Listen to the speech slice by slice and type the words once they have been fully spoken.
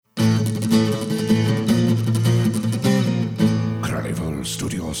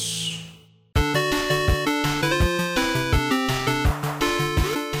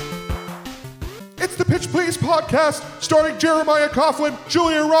podcast, starring Jeremiah Coughlan,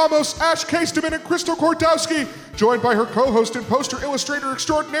 Julia Ramos, Ash Casteman, and Kordowski. Joined by her co-host and poster illustrator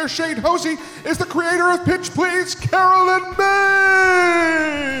extraordinaire Shane Hosey, is the creator of Pitch Please, Carolyn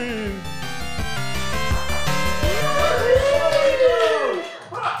May!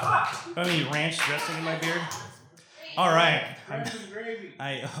 Any ranch dressing in my beard? All right.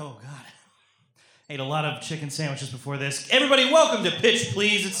 Oh God. Ate a lot of chicken sandwiches before this. Everybody, welcome to Pitch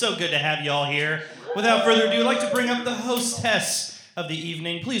Please. It's so good to have you all here. Without further ado, I'd like to bring up the hostess of the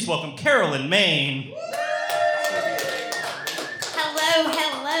evening. Please welcome Carolyn May.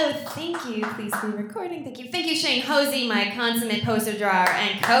 Hello. Thank you. Please be recording. Thank you, Shane Hosey, my consummate poster drawer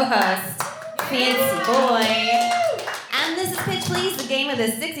and co-host. Fancy boy. And this is Pitch Please, the game of the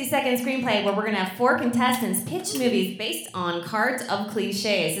 60-second screenplay where we're going to have 4 contestants pitch movies based on cards of cliches.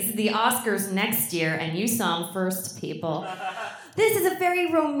 This is the Oscars next year, and you saw them first, people. This is a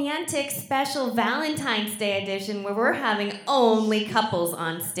very romantic, special Valentine's Day edition where we're having only couples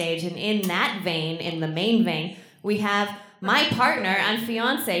on stage. And in that vein, in the main vein, we have my partner and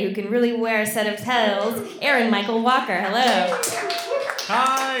fiance who can really wear a set of tails, Aaron Michael Walker. Hello.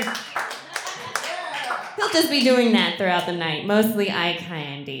 Hi. He'll just be doing that throughout the night, mostly eye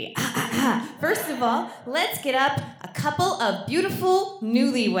candy. First of all, let's get up a couple of beautiful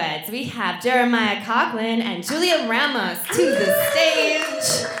newlyweds. We have Jeremiah Coughlan and Julia Ramos to the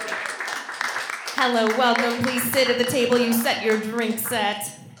stage. Hello, welcome. Please sit at the table you set your drinks at.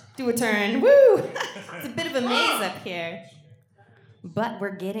 Do a turn. Woo! It's a bit of a maze up here. But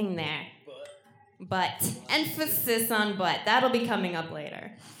we're getting there. But. Emphasis on but. That'll be coming up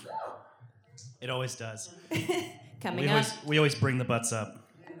later. It always does. Coming up. We always bring the butts up.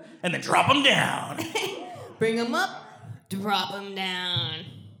 And then drop them down. Bring them up, drop them down.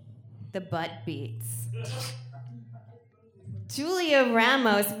 The butt beats. Julia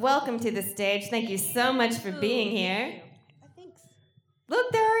Ramos, welcome to the stage. Thank you so much for being here. Thanks.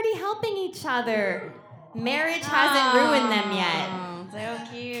 Look, they're already helping each other. Marriage hasn't ruined them yet. So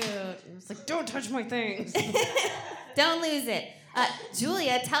cute. It's like, don't touch my things. Don't lose it.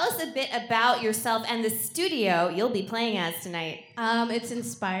 Julia, tell us a bit about yourself and the studio you'll be playing as tonight. It's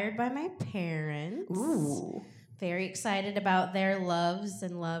inspired by my parents. Ooh. Very excited about their loves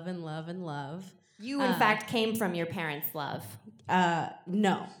and love and love and love. You, in fact, came from your parents' love.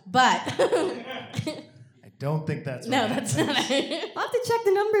 No, but... I don't think that's No, right. that's not I'll have to check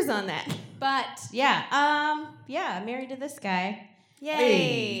the numbers on that. But, yeah, I'm married to this guy.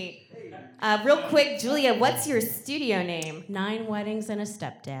 Yay! Real quick, Julia, what's your studio name? 9 Weddings and a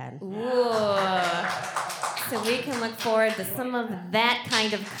Stepdad. Ooh. So we can look forward to some of that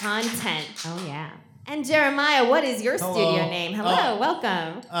kind of content. Oh, yeah. And Jeremiah, what is your studio name? Hello, Oh.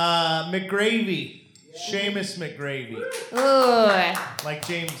 welcome. McGravy. Seamus McGravy. Ooh, Like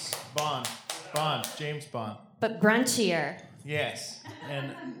James Bond. James Bond. but grunchier. Yes.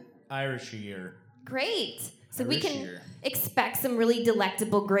 And Irishier. Great. So we can Irishier. expect some really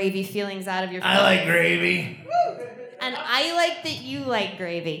delectable gravy feelings out of your film. I like gravy. And I like that you like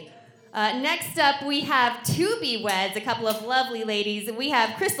gravy. Next up, we have to-be-weds, a couple of lovely ladies. We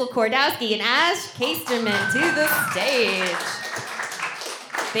have Kordowski and Ash Casteman to the stage.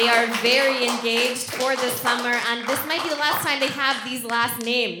 They are very engaged for the summer, and this might be the last time they have these last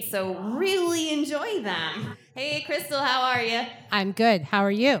names, so really enjoy them. Hey, Crystal, how are you? I'm good. How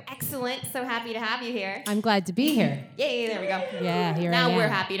are you? Excellent. So happy to have you here. I'm glad to be here. Yay, there we go. Yeah, here I Now am. we're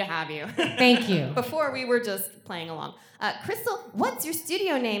happy to have you. Thank you. Before we were just playing along. Crystal, what's your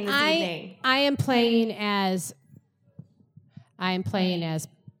studio name this evening? I am playing as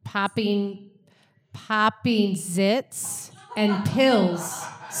Popping Zits and Pills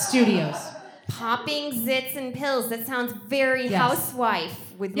Studios. Popping Zits and Pills. That sounds very Yes. housewife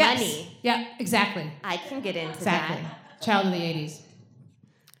with money. Yeah, exactly. I can get into Exactly. that. Child of the 80s.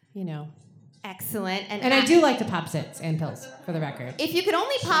 You know. Excellent. And I do like to pop zits and pills, for the record. If you could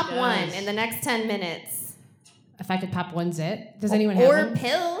only pop one in the next 10 minutes. If I could pop one zit, does anyone have Or one?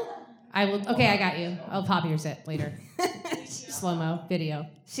 pill. I will. Okay, I got you. I'll pop your zit later. Slow-mo video.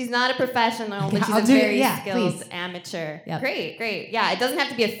 She's not a professional, but she's I'll a do it. very Yeah, skilled please. amateur. Yep. Great. Yeah, it doesn't have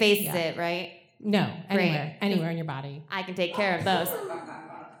to be a face Yeah. zit, right? No, Great. anywhere in your body. I can take care of those.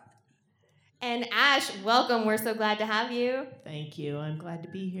 And Ash, welcome. We're so glad to have you. Thank you. I'm glad to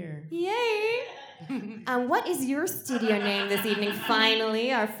be here. Yay! What is your studio name this evening?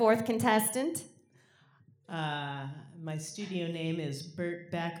 Finally, our 4th contestant. My studio name is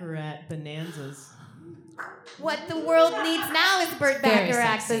Burt Baccarat Bonanzas. What the world needs now is Burt Very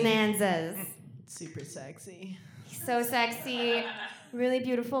Bacharach sexy. Bonanzas. super sexy. He's so sexy, really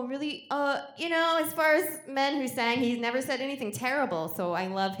beautiful, really, as far as men who sang, he's never said anything terrible, so I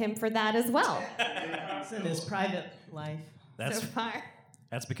love him for that as well. It's in his private life. That's so far.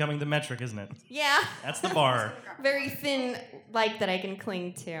 that's becoming the metric, isn't it? Yeah. That's the bar. Very thin like that I can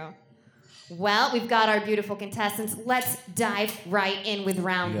cling to. Well, we've got our beautiful contestants. Let's dive right in with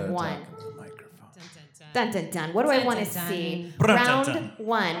round one. Dun dun dun. What do I want to see? Round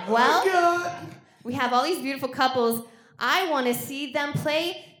one. Well, we have all these beautiful couples. I want to see them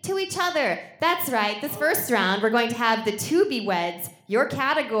play to each other. That's right. This first round, we're going to have the to-be-weds. Your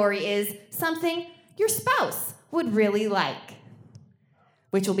category is something your spouse would really like,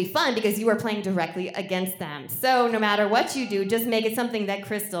 which will be fun because you are playing directly against them. So no matter what you do, just make it something that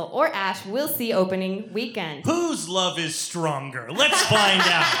Crystal or Ash will see opening weekend. Whose love is stronger? Let's find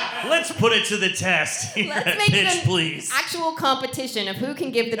out. Let's put it to the test here Let's at make Pitch, it an please. actual competition of who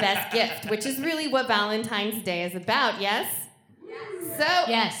can give the best gift, which is really what Valentine's Day is about, yes? So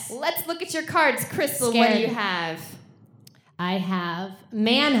Yes. let's look at your cards. Crystal, Scared. what do you have? I have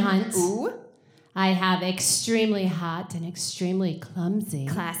manhunt. Ooh, I have extremely hot and extremely clumsy.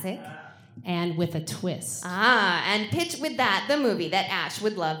 classic. And with a twist. And pitch with that, the movie that Ash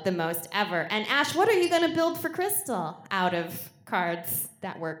would love the most ever. And Ash, what are you going to build for Crystal out of cards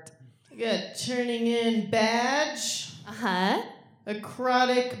that worked? I got turning in badge, Uh-huh.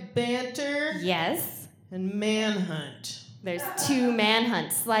 acrotic banter, Yes. and manhunt. There's two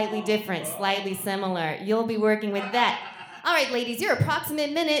manhunts, slightly different, slightly similar. You'll be working with that. All right, ladies, your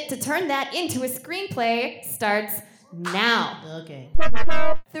approximate minute to turn that into a screenplay starts now. Okay.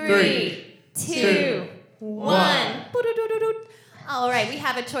 3, 2, 1. All right, we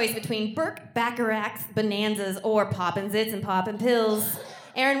have a choice between Burke Bacharach's Bonanzas or Poppin' Zits and Poppin' Pills.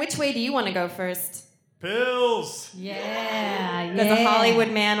 Aaron, which way do you want to go first? Pills. Yeah. There's a Hollywood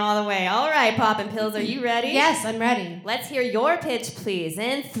man all the way. All right, Poppin' Pills, are you ready? Yes, I'm ready. Let's hear your pitch, please.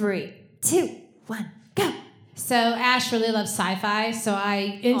 In 3, 2, 1, go. So Ash really loves sci-fi, so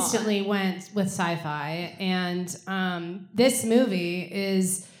I instantly went with sci-fi. And this movie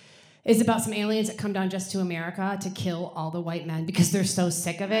is about some aliens that come down just to America to kill all the white men because they're so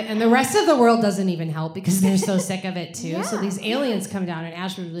sick of it. And the rest of the world doesn't even help because they're so sick of it too. Yeah. So these aliens come down, and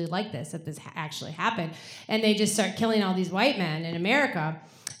Ash would really like this, if this actually happened. And they just start killing all these white men in America.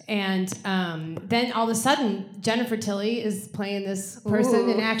 And then all of a sudden, Jennifer Tilly is playing this person,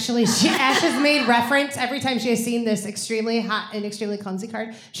 and actually, Ash has made reference every time she has seen this extremely hot and extremely clumsy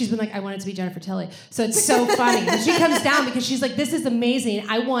card. She's been like, "I want it to be Jennifer Tilly." So it's so funny. And she comes down because she's like, "This is amazing.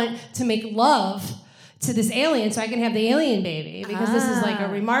 I want to make love to this alien so I can have the alien baby because this is like a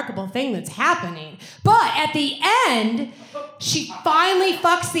remarkable thing that's happening." But at the end, she finally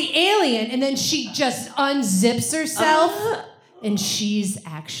fucks the alien, and then she just unzips herself. And she's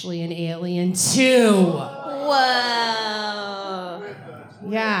actually an alien too. Whoa.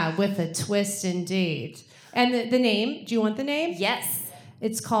 Yeah, with a twist indeed. And the name, do you want the name? Yes.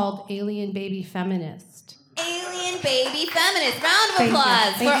 It's called Alien Baby Feminist. Alien Baby Feminist. Round of Thank you.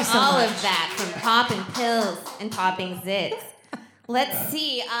 applause Thank for you so all much. of that from Poppin' Pills and Popping Zits. Let's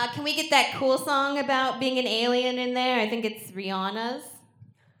see. Can we get that cool song about being an alien in there? I think it's Rihanna's.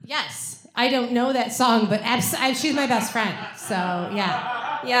 Yes. I don't know that song, but she's my best friend. So,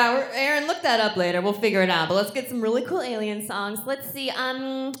 yeah. Yeah, Aaron, look that up later. We'll figure it out. But let's get some really cool alien songs. Let's see.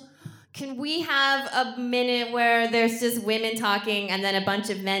 Can we have a minute where there's just women talking and then a bunch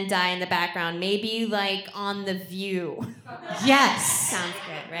of men die in the background? Maybe like on The View. Yes. Sounds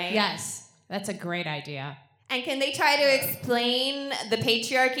good, right? Yes. That's a great idea. And can they try to explain the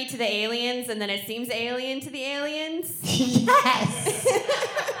patriarchy to the aliens and then it seems alien to the aliens? Yes.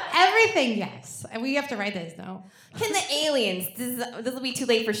 Everything, yes. We have to write this, though. Can the aliens, this will be too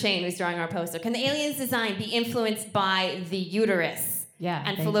late for Shane who's drawing our poster, can the aliens' design be influenced by the uterus Yeah.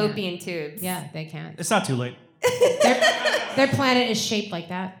 and they fallopian tubes? can. Yeah, they can. It's not too late. Their planet is shaped like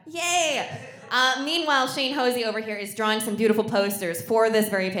that. Yay! Meanwhile, Shane Hosey over here is drawing some beautiful posters for this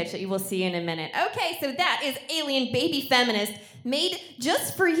very pitch that you will see in a minute. Okay, so that is Alien Baby Feminist, made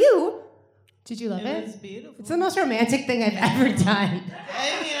just for you. Did you love It it? was beautiful. It's the most romantic thing I've ever done.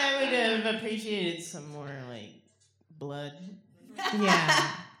 I mean, I would have appreciated some more, like, blood.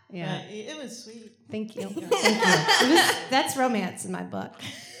 Yeah. Yeah. It was sweet. Thank you. Thank you. That's romance in my book.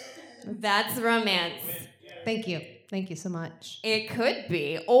 That's romance. Thank you. Thank you so much. It could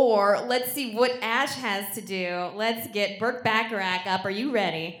be. Or let's see what Ash has to do. Let's get Burke Bacharach up. Are you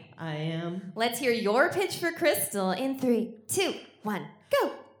ready? I am. Let's hear your pitch for Crystal in 3, 2, 1,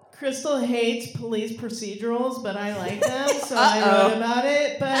 go. Crystal hates police procedurals, but I like them, so I wrote about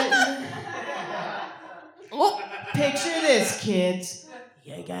it. But picture this, kids.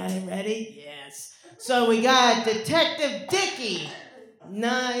 You got it ready? Yes. So we got Detective Dicky.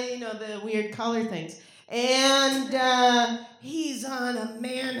 The weird color things. And he's on a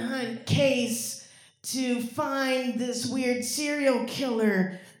manhunt case to find this weird serial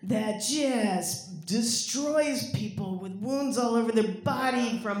killer that just destroys people with wounds all over their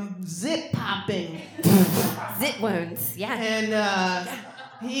body from zit popping. Zit wounds, yeah.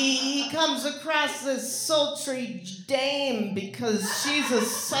 And he comes across this sultry dame because she's a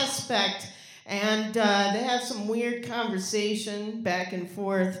suspect. And they have some weird conversation back and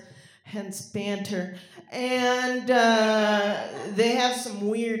forth, hence banter. And they have some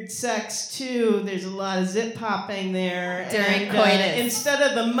weird sex, too. There's a lot of zit popping there. During coitus. Instead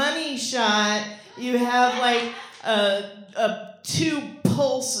of the money shot, you have like a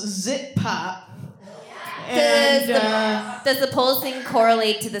 2-pulse zit pop. Does the pulsing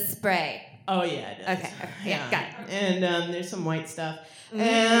correlate to the spray? Oh, yeah, it does. Okay, yeah, got it. And there's some white stuff. Mm-hmm.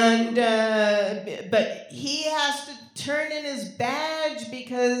 And but he has to turn in his badge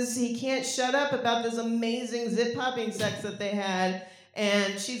because he can't shut up about this amazing zit popping sex that they had.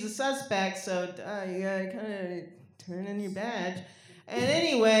 And she's a suspect, so you gotta kind of turn in your badge. And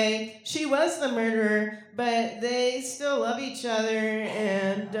anyway, she was the murderer, but they still love each other.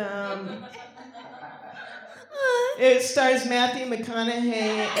 And it stars Matthew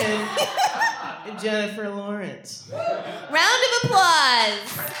McConaughey and Jennifer Lawrence. Round of applause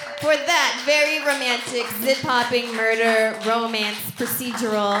for that very romantic, zit-popping murder, romance,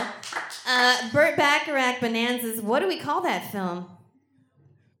 procedural. Burt Bacharach Bonanzas, what do we call that film?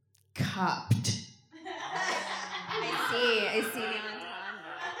 Copped. I see the entendre.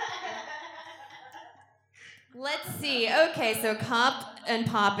 Let's see. Okay, so Copped and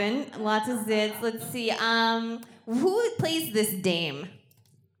Poppin', lots of zits. Let's see. Who plays this dame?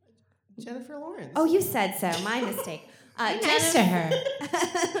 Jennifer Lawrence. Oh, you said so. My mistake. Nice to her.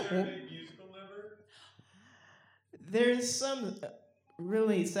 There's some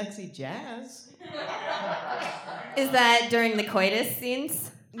really sexy jazz. Is that during the coitus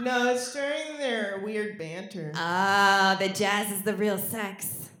scenes? No, it's during their weird banter. Ah, the jazz is the real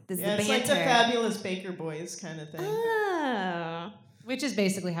sex. This is the It's banter. like the Fabulous Baker Boys kind of thing. Oh. Which is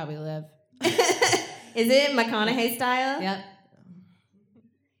basically how we live. Is it McConaughey style? Yep.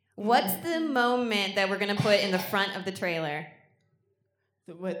 What's the moment that we're going to put in the front of the trailer?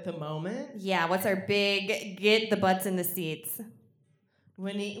 The moment? Yeah, what's our big get the butts in the seats?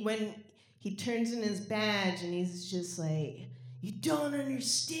 When he turns in his badge and he's just like, you don't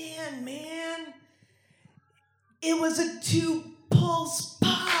understand, man. It was a 2-pulse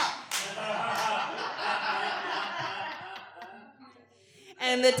pop.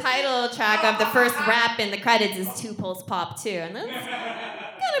 And the title track of the first rap in the credits is 2-Pulse Pop too, and that's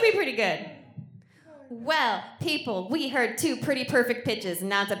gonna be pretty good. Well, people, we heard 2 pretty perfect pitches, and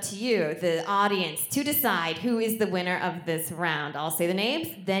now it's up to you, the audience, to decide who is the winner of this round. I'll say the names,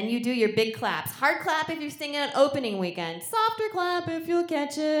 then you do your big claps. Hard clap if you're singing on opening weekend. Softer clap if you'll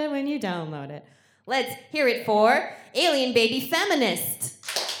catch it when you download it. Let's hear it for Alien Baby Feminist.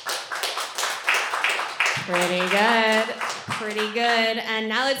 Pretty good. Pretty good. And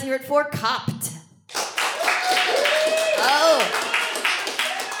now let's hear it for Copped. Oh.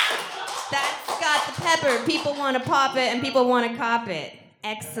 That's got the pepper. People want to pop it and people want to cop it.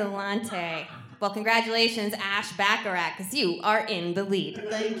 Excellente. Well, congratulations, Ash Bacharach, because you are in the lead.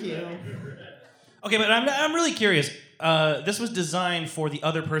 Thank you. Okay, but I'm really curious. This was designed for the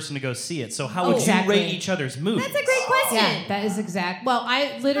other person to go see it. So how would Exactly. you rate each other's movies? That's a great question. Yeah, that is exact. Well,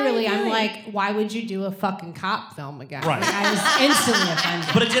 I'm like, why would you do a fucking cop film again? Right. Like, I was instantly offended.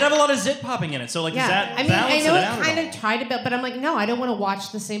 But it did have a lot of zit popping in it. So like, does that I mean, balance I know it it out? kind at all? of tried to, but I'm like, no, I don't want to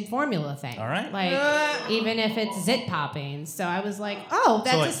watch the same formula thing. All right. Like, even if it's zit popping. So I was like, oh,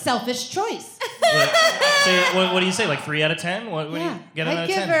 that's like- a selfish choice. What do you say? Like 3 out of 10? What do you get out I'd of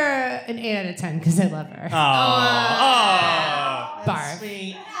give 10? her an 8 out of 10 because I love her. Oh. Barf.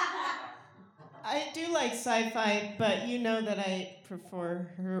 Sweet. I do like sci-fi, but you know that I prefer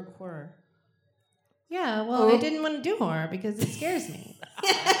horror. Yeah, well, I didn't want to do horror because it scares me.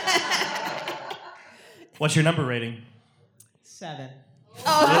 What's your number rating? 7.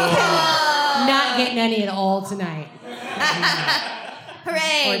 Not getting any at all tonight.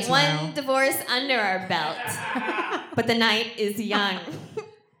 Hooray, Or tomorrow. one divorce under our belt. But the night is young.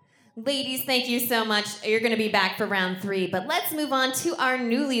 Ladies, thank you so much. You're going to be back for round 3, but let's move on to our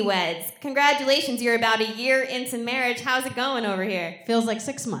newlyweds. Congratulations, you're about a year into marriage. How's it going over here? Feels like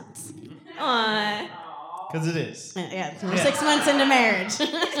 6 months. Aww. Because it is. Yeah, we're 6 months into marriage.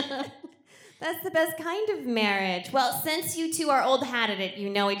 That's the best kind of marriage. Well, since you two are old hat at it, you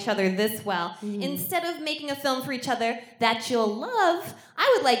know each other this well. Instead of making a film for each other that you'll love,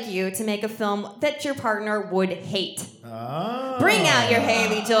 I would like you to make a film that your partner would hate. Oh. Bring out your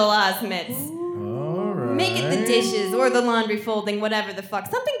Haley Joel Osments. All right. Make it the dishes or the laundry folding, whatever the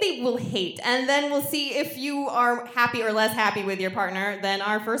fuck. Something they will hate. And then we'll see if you are happy or less happy with your partner than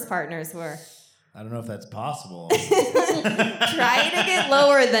our first partners were. I don't know if that's possible. Try to get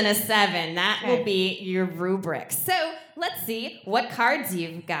lower than a 7. That will be your rubric. So let's see what cards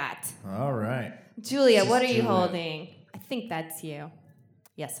you've got. All right. Julia, what are you Julia. holding? I think that's you.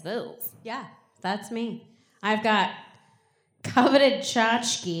 Yes, it is. Yeah, that's me. I've got coveted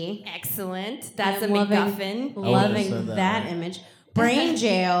tchotchke. Excellent. That's I'm a loving- MacGuffin. Loving said that, that, right? image. Brain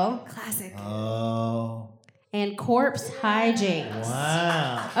jail Classic. Oh. and corpse hijinks.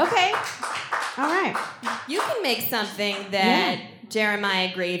 Wow. Okay. All right. You can make something that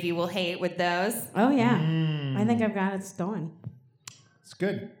Jeremiah Gravy will hate with those. Oh, yeah. I think I've got it going. It's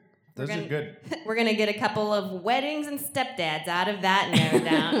good. Those We're are gonna- good. We're going to get a couple of weddings and stepdads out of that, no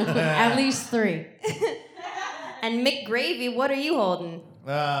doubt. At least 3. And Mick Gravy, what are you holding?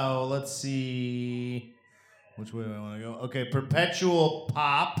 Oh, let's see. Which way do I want to go? Okay, Perpetual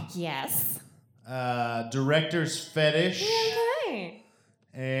Pop, Yes. Director's Fetish, Okay.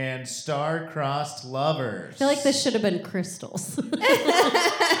 and Star-Crossed Lovers. I feel like this should have been crystals.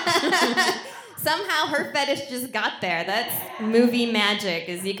 Somehow her fetish just got there. That's movie magic,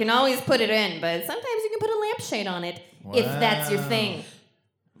 is you can always put it in, but sometimes you can put a lampshade on it if that's your thing.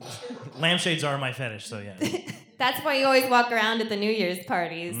 Lampshades are my fetish, so yeah. That's why you always walk around at the New Year's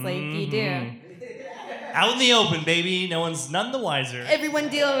parties like you do. Out in the open, baby. No one's none the wiser. Everyone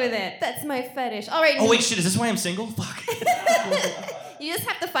deal with it. That's my fetish. All right. Oh, wait, shit. Is this why I'm single? Fuck. You just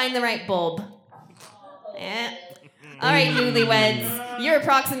have to find the right bulb. Yeah. All right, newlyweds. Your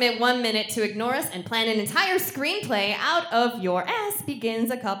approximate 1 minute to ignore us and plan an entire screenplay out of your ass begins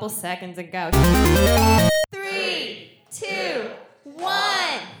a couple seconds ago. 3, 2,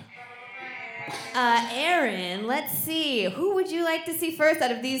 1. Aaron, let's see. Who would you like to see first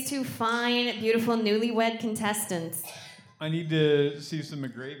out of these two fine, beautiful newlywed contestants? I need to see some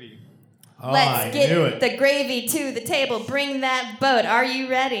McGravy. Oh, Let's I get knew it. the gravy to the table. Bring that boat. Are you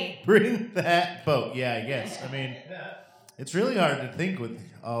ready? Bring that boat. Yeah, I guess. I mean, it's really hard to think with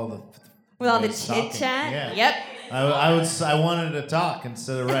all the chit talking. chat? Yeah. Yep. I wanted to talk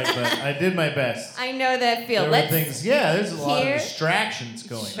instead of write, but I did my best. I know that feel. There were Let's things. Yeah, there's a lot of hear- distractions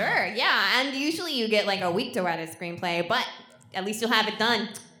going on. Sure, yeah. And usually you get like a week to write a screenplay, but at least you'll have it done.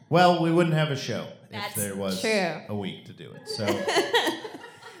 Well, we wouldn't have a show That's if there was true. a week to do it. So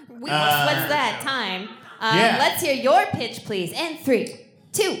What's that time? Yeah. Let's hear your pitch, please. In 3,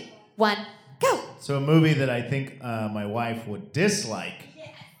 2, 1, go. So a movie that I think my wife would dislike.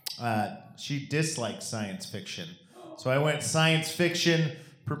 She dislikes science fiction. So I went science fiction,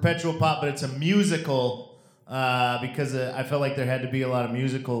 Perpetual Pop, but it's a musical because I felt like there had to be a lot of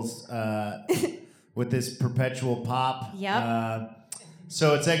musicals with this Perpetual Pop. Yep.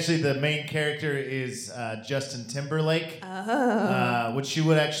 So it's actually the main character is Justin Timberlake, which she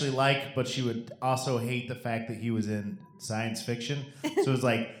would actually like, but she would also hate the fact that he was in science fiction. So it's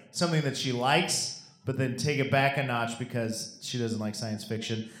like something that she likes, but then take it back a notch because she doesn't like science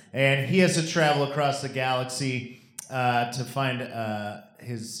fiction. And he has to travel across the galaxy to find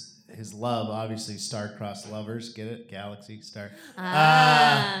his love, obviously star-crossed lovers. Get it? Galaxy, star.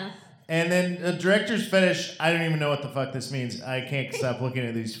 And then a director's fetish, I don't even know what the fuck this means. I can't stop looking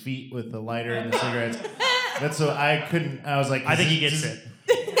at these feet with the lighter and the cigarettes. That's what I couldn't, I was like... I think he gets it.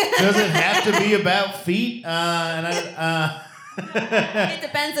 Does it have to be about feet? It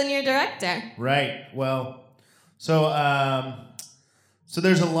depends on your director. Right. Well, so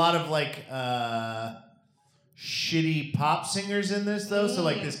there's a lot of like shitty pop singers in this though. So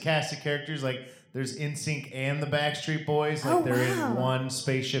like this cast of characters, like there's NSYNC and the Backstreet Boys, like they're in one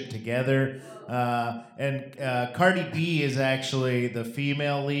spaceship together. And Cardi B is actually the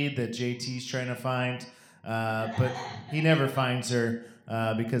female lead that JT's trying to find, but he never finds her.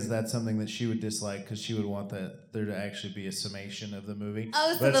 Because that's something that she would dislike, because she would want there to actually be a summation of the movie.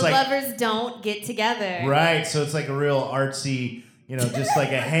 Oh, so But it's the like, lovers don't get together. right? So it's like a real artsy, just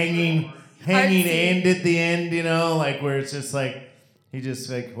like a hanging Artsy. end at the end, like where it's just like he just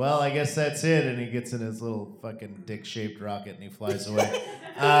like, well, I guess that's it, and he gets in his little fucking dick-shaped rocket and he flies away.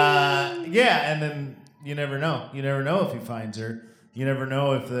 Yeah, and then you never know. You never know if he finds her. You never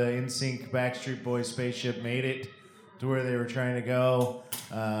know if the NSYNC Backstreet Boys spaceship made it to where they were trying to go.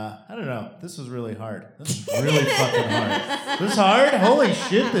 I don't know. This was really hard. This is really fucking hard. This is hard? Holy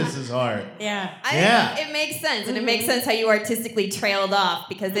shit, this is hard. Yeah. I think it makes sense, and it makes sense how you artistically trailed off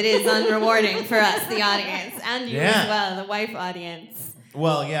because it is unrewarding for us, the audience, and you as well, the wife audience.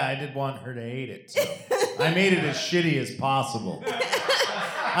 Well, yeah, I did want her to hate it, so I made it as shitty as possible.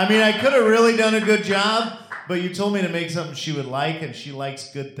 I mean, I could have really done a good job, but you told me to make something she would like, and she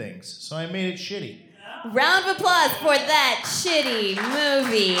likes good things, so I made it shitty. Round of applause for that shitty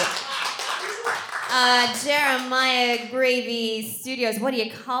movie. Jeremiah Gravy Studios, what do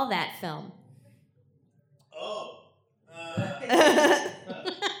you call that film?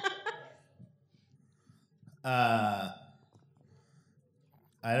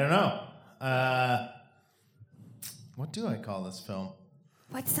 I don't know. What do I call this film?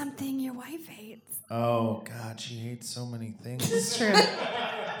 What's something your wife hates? Oh, God, she hates so many things. It's true.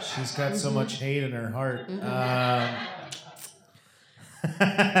 She's got so much hate in her heart.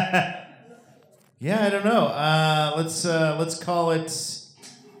 Yeah, I don't know. Let's call it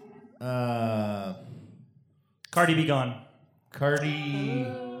Cardi Be Gone. Cardi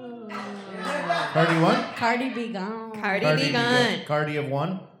what? Cardi B gone. Cardi Be Gone. Cardi of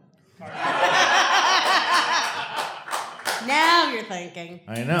one? Now you're thinking.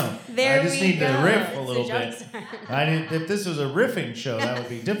 I know. There I just we need go. to riff a It's little a bit. joke. If this was a riffing show, that would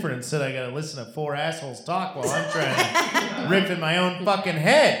be different. Instead, I got to listen to four assholes talk while I'm trying to riff in my own fucking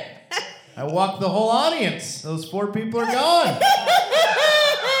head. I walked the whole audience. Those four people are gone.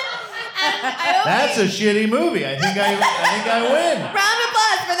 That's a shitty movie. I think I win. Round of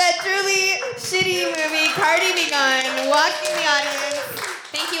applause for that truly shitty movie, Cardi Be Gone, walking the audience.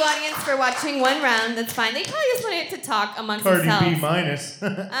 Thank you, audience, for watching one round. That's fine. They probably just wanted to talk amongst Cardi themselves. B minus. They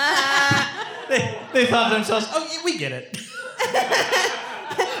thought to themselves, oh, yeah, we get it.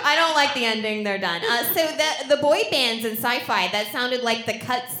 I don't like the ending. They're done. So the boy bands in sci-fi, that sounded like the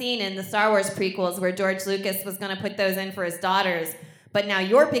cut scene in the Star Wars prequels where George Lucas was going to put those in for his daughters. But now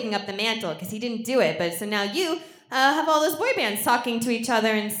you're picking up the mantle because he didn't do it. But so now you have all those boy bands talking to each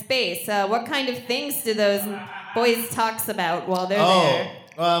other in space. What kind of things do those boys talks about while they're there?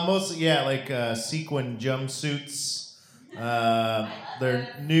 Mostly, like sequin jumpsuits, their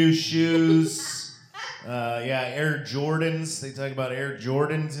new shoes, Air Jordans. They talk about Air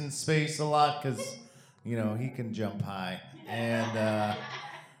Jordans in space a lot because, he can jump high. And,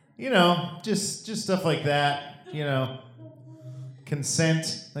 just stuff like that,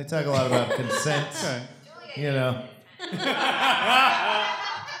 Consent. They talk a lot about consent,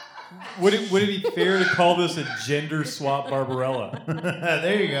 Would it be fair to call this a gender swap Barbarella?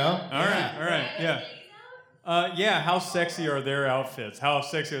 There you go. All right, yeah. How sexy are their outfits? How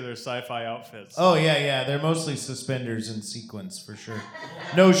sexy are their sci-fi outfits? Oh, yeah. They're mostly suspenders and sequins, for sure.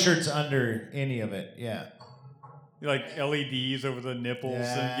 No shirts under any of it, yeah. Like LEDs over the nipples.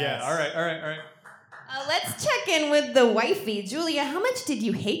 Yes. And all right. Let's check in with the wifey. Julia, how much did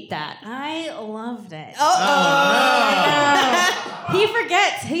you hate that? I loved it. Uh-oh. He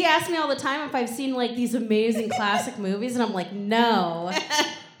forgets. He asks me all the time if I've seen like these amazing classic movies, and I'm like, no.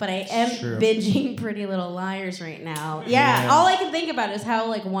 But I am binging Pretty Little Liars right now. Yeah, all I can think about is how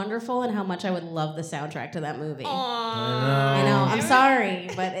like wonderful and how much I would love the soundtrack to that movie. I know. I'm sorry,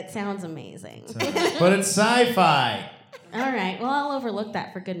 but it sounds amazing. But it's sci-fi. All right. Well, I'll overlook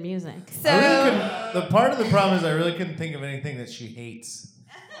that for good music. So The part of the problem is I really couldn't think of anything that she hates.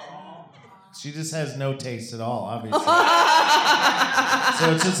 She just has no taste at all, obviously.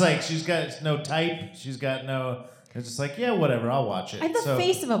 So it's just like she's got no type. She's got no. It's just like, yeah, whatever. I'll watch it. I have the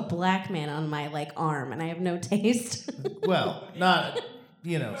face of a black man on my like arm, and I have no taste. Well, not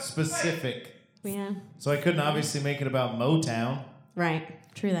specific. Yeah. So I couldn't obviously make it about Motown. Right.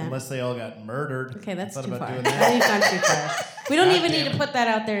 True that. Unless they all got murdered. Okay, that's Thought too about far. doing that. You've gone too far. We don't God even damn need to put that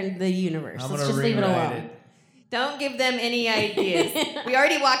out there in the universe. I'm Let's gonna just leave it rewrite alone. don't give them any ideas. We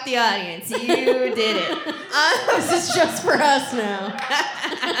already walked the audience. You did it. This is just for us now.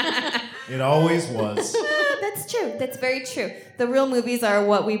 It always was. That's true. That's very true. The real movies are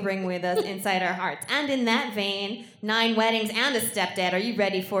what we bring with us inside our hearts. And in that vein, 9 weddings and a stepdad. Are you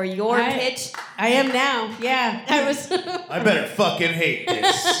ready for your pitch? I am now. Yeah. I was. I better fucking hate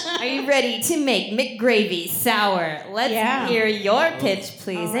this. Are you ready to make McGravy sour? Let's hear your pitch,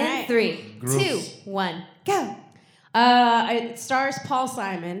 please. All right. In 3, Gross. 2, 1, go. It stars Paul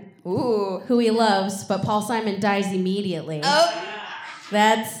Simon, who he loves, but Paul Simon dies immediately. Oh.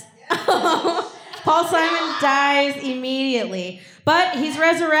 That's Paul Simon dies immediately, but he's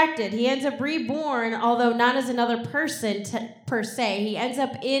resurrected. He ends up reborn, although not as another person per se. He ends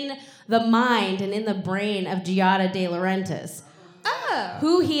up in the mind and in the brain of Giada De Laurentiis,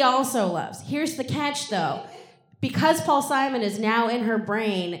 who he also loves. Here's the catch, though. because Paul Simon is now in her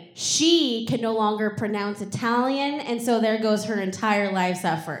brain, she can no longer pronounce Italian, and so there goes her entire life's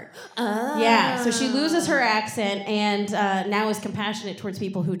effort. Oh. Yeah, so she loses her accent and now is compassionate towards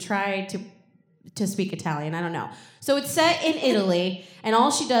people who try to speak Italian. I don't know. So it's set in Italy, and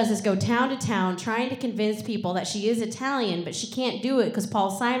all she does is go town to town trying to convince people that she is Italian, but she can't do it because Paul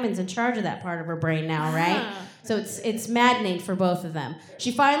Simon's in charge of that part of her brain now, right? So it's maddening for both of them.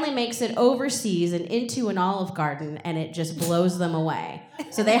 She finally makes it overseas and into an Olive Garden, and it just blows them away.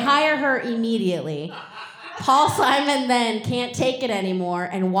 So they hire her immediately. Paul Simon then can't take it anymore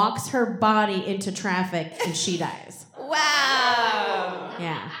and walks her body into traffic, and she dies. Wow.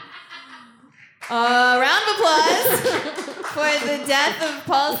 Yeah. Round of applause for the death of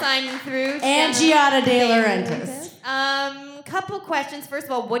Paul Simon through Giada De Laurentiis. Couple questions. First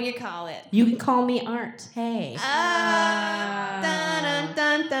of all, what do you call it? You can call me Art. Hey. Dun,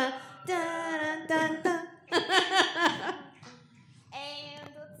 dun, dun, dun, dun, dun. And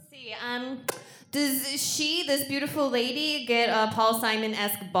let's see. Does this beautiful lady, get a Paul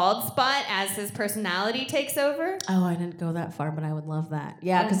Simon-esque bald spot as his personality takes over? Oh, I didn't go that far, but I would love that.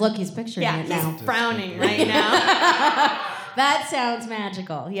 Yeah, because look, he's picturing it now. He's frowning right now. That sounds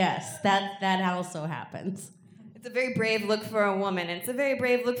magical. Yes, that also happens. It's a very brave look for a woman, and it's a very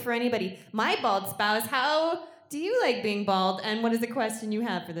brave look for anybody. My bald spouse, how do you like being bald, and what is the question you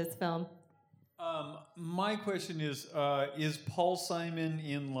have for this film? My question is Paul Simon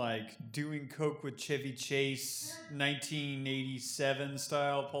in like doing coke with Chevy Chase 1987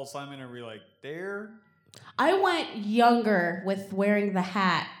 style Paul Simon? Are we like there? I went younger with wearing the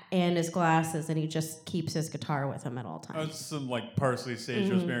hat and his glasses, and he just keeps his guitar with him at all times. Some like parsley, sage,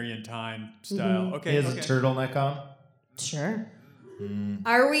 rosemary, and thyme style. Okay. He has a turtleneck on. Sure.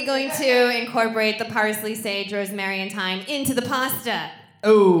 Are we going to incorporate the parsley, sage, rosemary, and thyme into the pasta?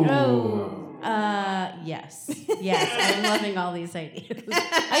 Oh. Yes. Yes, I'm loving all these ideas.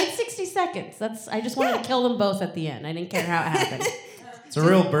 I had 60 seconds. I just wanted to kill them both at the end. I didn't care how it happened. It's a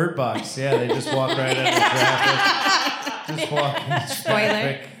real Bird Box. Yeah, they just walk right into traffic. Just walk into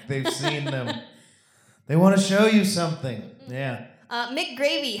traffic. They've seen them. They want to show you something. Yeah. Mick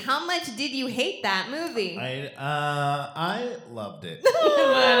Gravy, how much did you hate that movie? I loved it.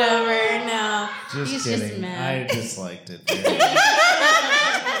 Whatever, no. He's just kidding. mad. I disliked it.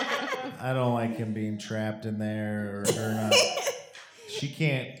 I don't like him being trapped in there or not. She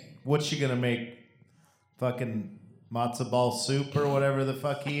can't. What's she gonna make? Fucking matzo ball soup or whatever the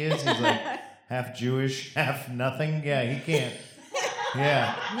fuck he is. He's like half Jewish, half nothing. Yeah, he can't.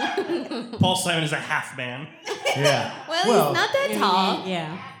 Yeah. Paul Simon is a half man. Yeah. Well, he's not that tall.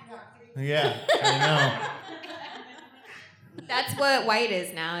 Yeah. Yeah, I know. That's what white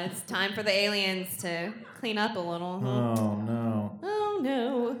is now. It's time for the aliens to clean up a little. Oh no. Oh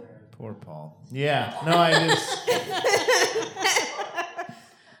no. Poor Paul. Yeah. No,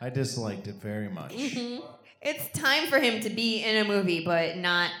 I disliked it very much. Mm-hmm. It's time for him to be in a movie, but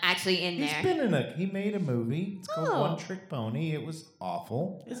not actually in He's there. been he made a movie. It's called One Trick Pony. It was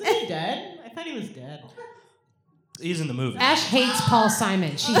awful. Isn't he dead? I thought he was dead. He's in the movie. Ash hates Paul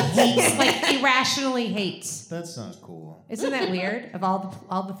Simon. She hates, like, irrationally hates. That's not cool. Isn't that weird? Of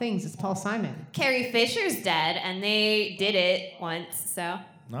all the things, it's Paul Simon. Carrie Fisher's dead, and they did it once, so.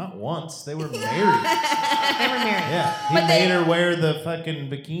 Not once. They were married. They were married. Yeah. He made her wear the fucking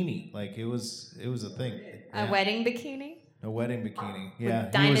bikini. Like it was a thing. A wedding bikini? A wedding bikini. Yeah.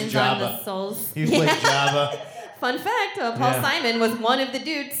 With diamonds he was Jabba. on the soles. He played Jabba. Fun fact, Paul Simon was one of the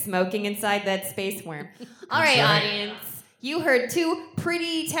dudes smoking inside that space worm. All right, audience. You heard two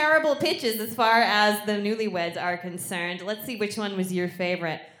pretty terrible pitches as far as the newlyweds are concerned. Let's see which one was your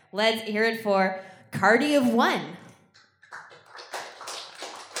favorite. Let's hear it for Cardi of One.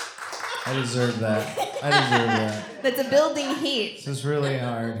 I deserve that. That's a building heat. This is really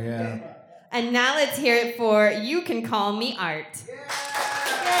hard, yeah. And now let's hear it for You Can Call Me Art. Okay.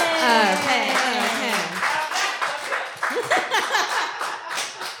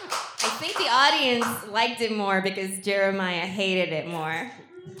 I think the audience liked it more because Jeremiah hated it more.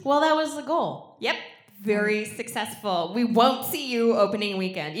 Well, that was the goal. Yep. Very successful. We won't see you opening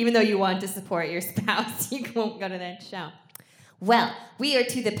weekend. Even though you want to support your spouse, you won't go to that show. Well, we are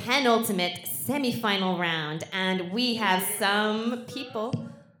to the penultimate semifinal round, and we have some people.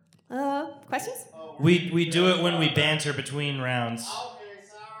 Questions? We do it when we banter between rounds.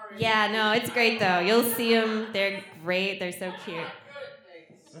 Yeah, no, it's great though. You'll see them. They're great. They're so cute.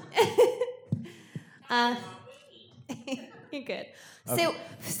 You're good. So,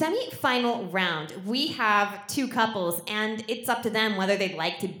 semi-final round, we have two couples, and it's up to them whether they'd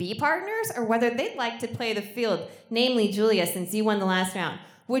like to be partners or whether they'd like to play the field. Namely, Julia, since you won the last round,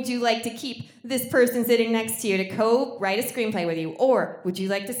 Would you like to keep this person sitting next to you to co-write a screenplay with you? Or would you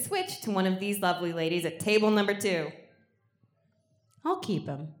like to switch to one of these lovely ladies at table number 2? I'll keep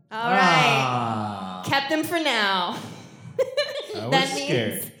him. All right. Kept them for now. I was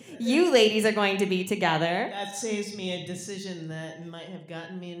scared. You ladies are going to be together. That saves me a decision that might have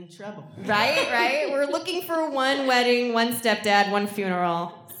gotten me in trouble. Right? We're looking for one wedding, one stepdad, one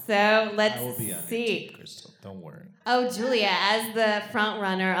funeral. So let's I will be on see. your team, Crystal. Don't worry. Oh, Julia, as the front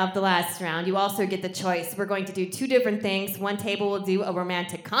runner of the last round, you also get the choice. We're going to do 2 different things. One table will do a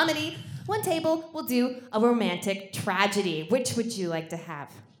romantic comedy. One table will do a romantic tragedy. Which would you like to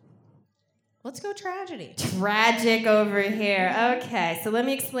have? Let's go tragedy. Tragic over here. Okay, so let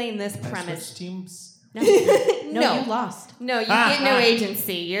me explain this premise. Switch teams? No, you lost. No, you get no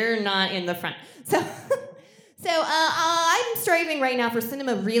agency. You're not in the front. So I'm striving right now for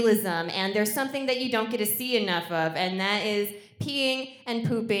cinema realism, and there's something that you don't get to see enough of, and that is peeing and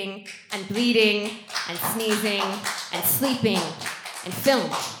pooping and bleeding and sneezing and sleeping and film.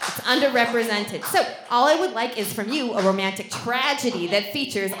 It's underrepresented. So all I would like is from you a romantic tragedy that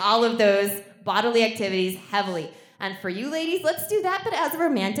features all of those bodily activities heavily. And for you ladies, let's do that, but as a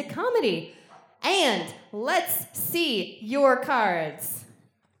romantic comedy. And let's see your cards.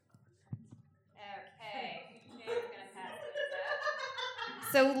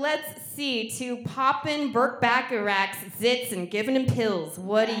 So let's see, to poppin' Burt Bacharach's zits and giving him pills.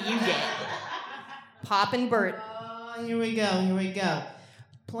 What do you get? Poppin' Burt. Oh, here we go.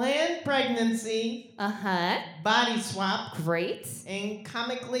 Planned pregnancy, body swap, Great. and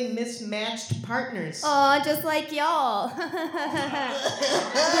comically mismatched partners. Oh, just like y'all.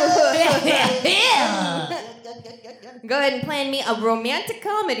 Go ahead and plan me a romantic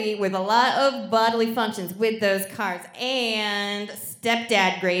comedy with a lot of bodily functions with those cards. And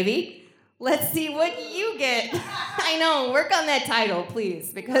stepdad gravy. Let's see what you get. I know, work on that title,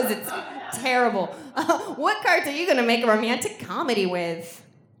 please, because it's terrible. What cards are you going to make a romantic comedy with?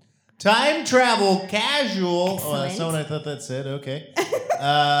 Time travel casual. Oh, that's Excellent. not what I thought that said. Okay.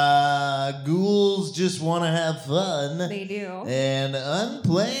 Ghouls just want to have fun. They do. And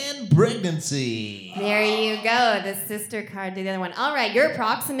unplanned pregnancy. There you go. The sister card to the other one. All right, your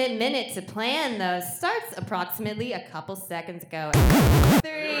approximate minute to plan those starts approximately a couple seconds ago.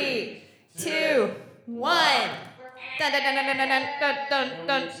 3, 2, 1. Dun, dun, dun, dun, dun, dun, dun,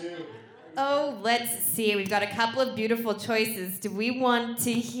 dun. Oh, let's see. We've got a couple of beautiful choices. Do we want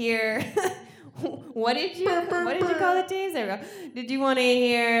to hear... What did you call it, Dave? There we go. Did you want to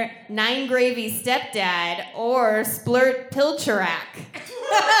hear 9 Gravy Stepdad or Splurt Pilcherack?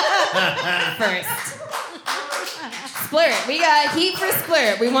 First. Splurt. We got heat for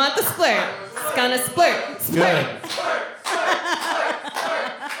Splurt. We want the Splurt. It's gonna Splurt. Splurt.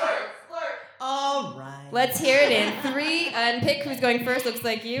 All right. Let's hear it in 3, and pick who's going first. Looks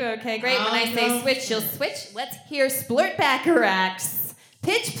like you. Okay, great. When I say switch, you'll switch. Let's hear Splurt Bacharach's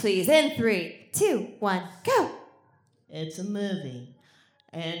pitch, please. In 3, 2, 1, go. It's a movie,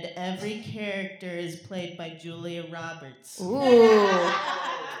 and every character is played by Julia Roberts. Ooh.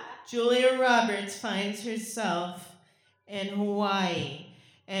 Julia Roberts finds herself in Hawaii,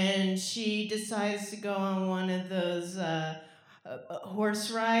 and she decides to go on one of those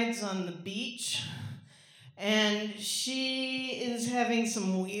horse rides on the beach. And she is having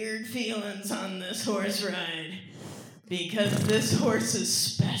some weird feelings on this horse ride because this horse is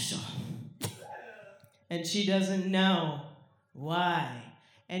special. And she doesn't know why.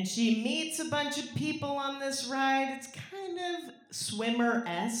 And she meets a bunch of people on this ride. It's kind of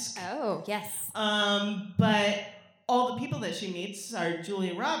swimmer-esque. Oh, yes. But all the people that she meets are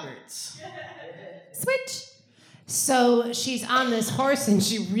Julia Roberts. Switch. So she's on this horse and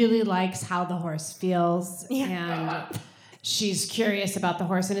she really likes how the horse feels. Yeah. And she's curious about the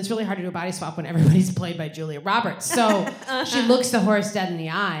horse. And it's really hard to do a body swap when everybody's played by Julia Roberts. So she looks the horse dead in the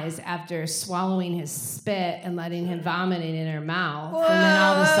eyes after swallowing his spit and letting him vomit it in her mouth. Whoa, and then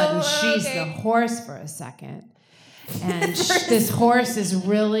all of a sudden she's okay. the horse for a second. And this horse is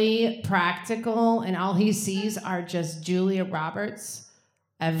really practical. And all he sees are just Julia Roberts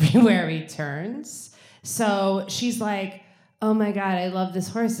everywhere he turns. So she's like, oh my God, I love this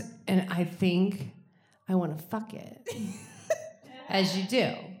horse. And I think I want to fuck it. As you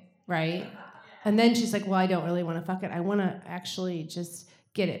do, right? And then she's like, well, I don't really want to fuck it. I want to actually just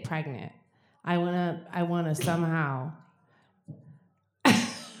get it pregnant. I want to somehow.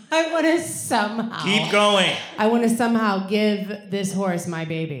 Keep going. I want to somehow give this horse my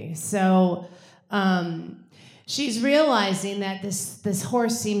baby. So she's realizing that this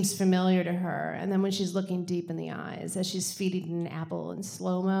horse seems familiar to her. And then when she's looking deep in the eyes, as she's feeding an apple in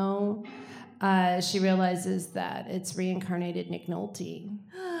slow-mo, she realizes that it's reincarnated Nick Nolte.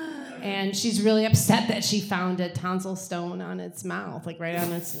 And she's really upset that she found a tonsil stone on its mouth, like right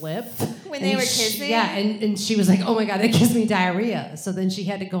on its lip. When they were kissing? Yeah, and she was like, oh my God, that gives me diarrhea. So then she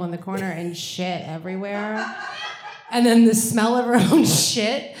had to go in the corner and shit everywhere. And then the smell of her own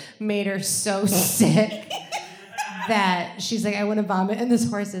shit made her so sick that she's like, I want to vomit in this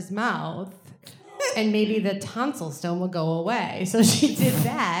horse's mouth. And maybe the tonsil stone will go away. So she did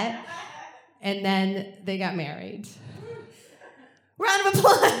that. And then they got married. Round of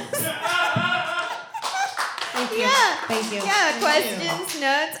applause. Thank you. Yeah. Thank you. Yeah, questions,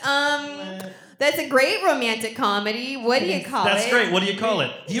 notes. That's a great romantic comedy. What do you call it? That's great. What do you call it?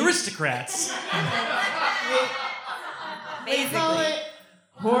 The Aristocrats. They call it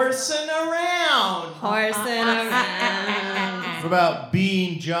horsing around. Horsing around. What about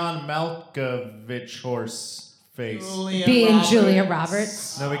being John Malkovich horse face? Julia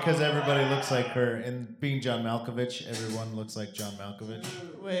Roberts. No, because everybody looks like her. And being John Malkovich, everyone looks like John Malkovich.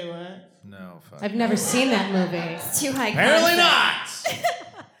 Wait, what? No, fuck. I've never seen that movie. It's too high Apparently concept.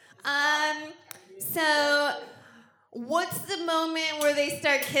 not! So what's the moment where they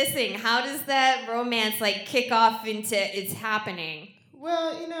start kissing? How does that romance like kick off into it's happening?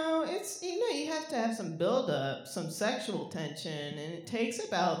 Well, you have to have some build-up, some sexual tension, and it takes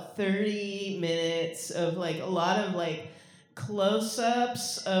about 30 minutes of like a lot of like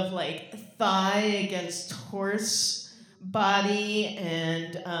close-ups of like thigh against horse body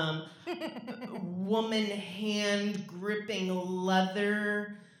and woman hand gripping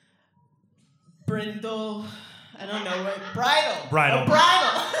leather brindle. I don't know what bridle. Bridle. A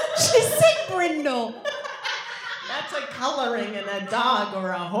bridle. She said brindle. That's a coloring in a dog or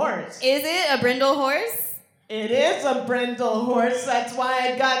a horse. Is it a brindle horse? It is a brindle horse. That's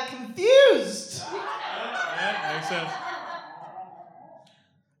why I got confused. That makes sense.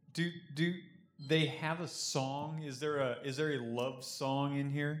 Do they have a song? Is there a love song in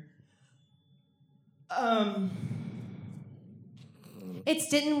here? It's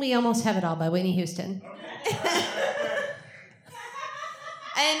Didn't We Almost Have It All by Whitney Houston.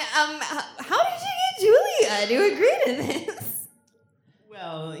 And how did you get Julia to agree to this?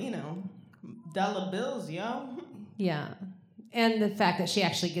 Well, dollar bills, yo. Yeah. And the fact that she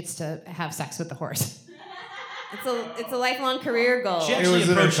actually gets to have sex with the horse. It's a lifelong career goal. She actually was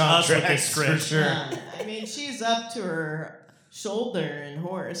in her approached us with contract, this script. for sure. I mean, she's up to her shoulder in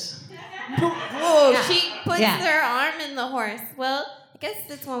horse. Whoa, Yeah. she puts Yeah. her arm in the horse. Well, I guess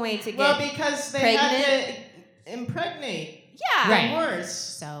that's one way to get Well, because they pregnant. had to impregnate Yeah. the Right. horse.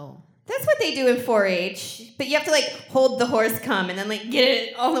 So That's what they do in 4-H. But you have to like hold the horse cum and then like get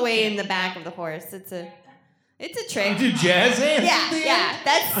it all the way in the back of the horse. It's a trick. Do jazz hands? Yeah.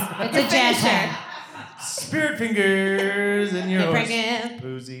 That's it's a jazz hand. Spirit fingers in your horse. Pregnant.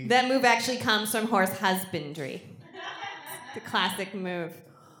 Boozy. That move actually comes from horse husbandry. The classic move.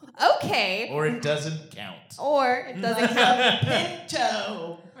 Okay. Or it doesn't count. Or it doesn't count.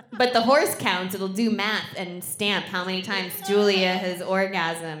 Pinto. But the horse counts. It'll do math and stamp how many times Julia has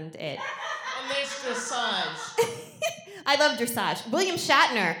orgasmed it. And there's dressage. I love dressage. William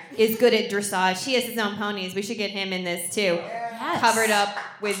Shatner is good at dressage. He has his own ponies. We should get him in this too. Yes. Covered up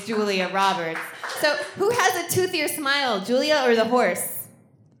with Julia Roberts. So who has a toothier smile, Julia or the horse?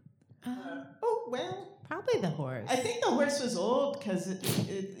 Oh, well. Probably the horse. I think the horse was old because,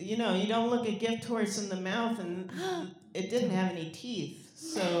 you don't look a gift horse in the mouth and it didn't have any teeth.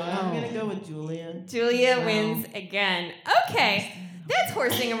 So I'm going to go with Julia. Julia Wow. wins again. Okay, that's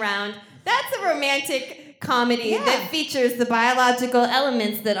horsing around. That's a romantic comedy that features the biological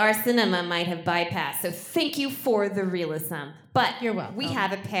elements that our cinema might have bypassed. So thank you for the realism. But You're welcome. we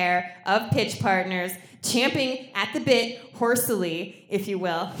have a pair of pitch partners champing at the bit, horsily, if you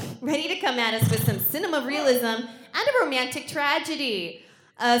will, ready to come at us with some cinema realism and a romantic tragedy.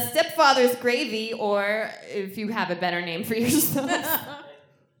 Stepfather's Gravy, or if you have a better name for yourself.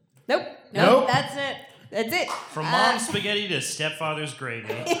 Nope. Nope. That's it. That's it. From mom's spaghetti to stepfather's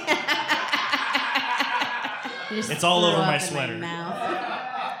gravy. It's all over my sweater.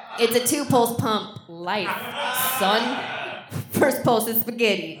 It's a 2-pulse pump life, son. First pulse is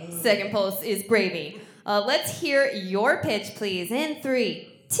spaghetti. Second pulse is gravy. Let's hear your pitch, please. In 3,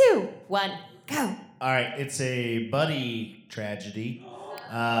 2, 1, go. All right, it's a buddy tragedy.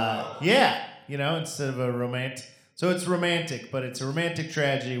 Instead of a romantic. So it's romantic, but it's a romantic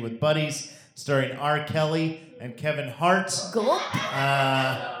tragedy with buddies, starring R. Kelly and Kevin Hart. Gulp.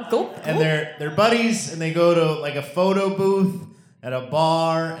 Gulp. And they're buddies, and they go to like a photo booth at a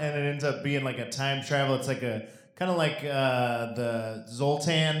bar, and it ends up being like a time travel. It's like a kind of like the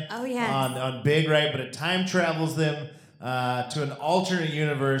Zoltan yes. on Big, right? But it time travels them to an alternate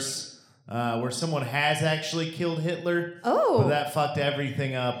universe where someone has actually killed Hitler. Oh. But that fucked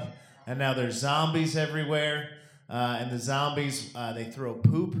everything up. And now there's zombies everywhere. And the zombies, they throw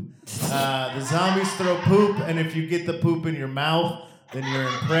poop. The zombies throw poop, and if you get the poop in your mouth, then you're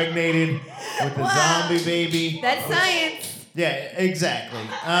impregnated with the zombie baby. That's science. Yeah, exactly.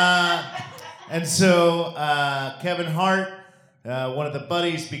 And so Kevin Hart, one of the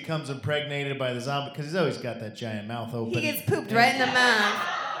buddies, becomes impregnated by the zombie because he's always got that giant mouth open. He gets pooped right in the mouth.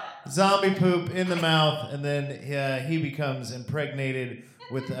 Zombie poop in the mouth, and then he becomes impregnated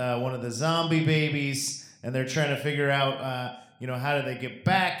with one of the zombie babies, and they're trying to figure out, how do they get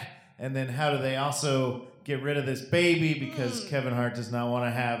back, and then how do they also get rid of this baby because Kevin Hart does not want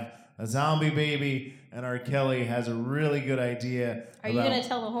to have a zombie baby, and R. Kelly has a really good idea. Are you going to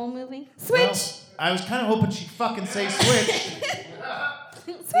tell the whole movie? Switch! Well, I was kind of hoping she'd fucking say switch.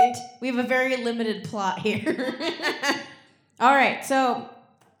 Switch. We have a very limited plot here. All right, so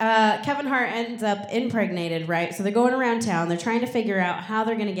Kevin Hart ends up impregnated, right? So they're going around town. They're trying to figure out how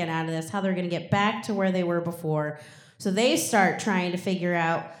they're going to get out of this, how they're going to get back to where they were before. So they start trying to figure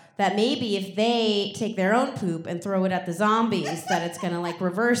out that maybe if they take their own poop and throw it at the zombies, that it's going to,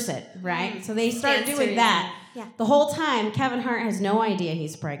 reverse it, right? So they start doing that. Yeah. The whole time, Kevin Hart has no idea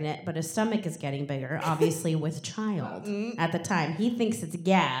he's pregnant, but his stomach is getting bigger, obviously with child at the time. He thinks it's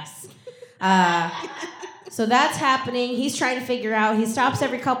gas. So that's happening. He's trying to figure out. He stops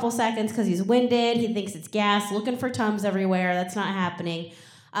every couple seconds because he's winded. He thinks it's gas, looking for Tums everywhere. That's not happening.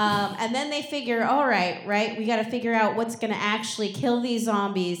 And then they figure, all right, we got to figure out what's going to actually kill these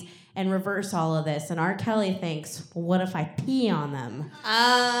zombies and reverse all of this. And R. Kelly thinks, well, what if I pee on them?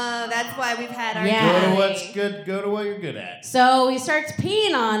 Oh, that's why we've had our Yeah. Go to what's good. Go to what you're good at. So he starts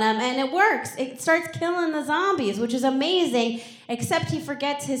peeing on them, and it works. It starts killing the zombies, which is amazing, except he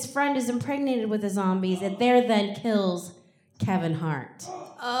forgets his friend is impregnated with the zombies, and there then kills Kevin Hart.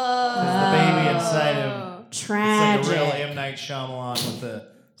 Oh. The baby inside him. Tragic. It's like a real M. Night Shyamalan with the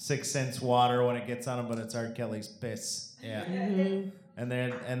 6 Sense water when it gets on him, but it's R. Kelly's piss. Yeah. Mm-hmm. And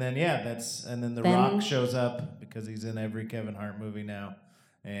then The Rock shows up because he's in every Kevin Hart movie now,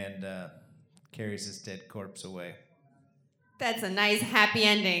 and carries his dead corpse away. That's a nice happy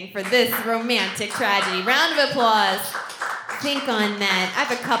ending for this romantic tragedy. Round of applause. Think on that. I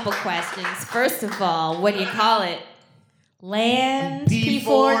have a couple questions. First of all, what do you call it? Land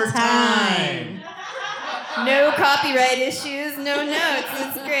before before time. No copyright issues, no notes.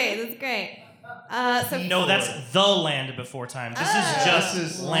 That's great. No, that's the Land Before Time. This is just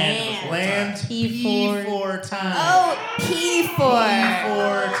This is Land Before Land Time. P4 time. Oh, P4.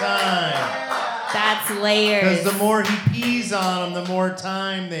 P4 time. That's layers. Because the more he pees on them, the more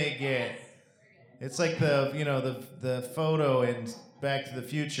time they get. It's like the photo in Back to the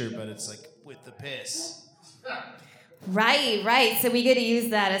Future, but it's like with the piss. Right. So we get to use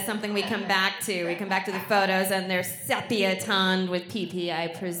that as something we come back to. We come back to the photos, and they're sepia-toned with PP, I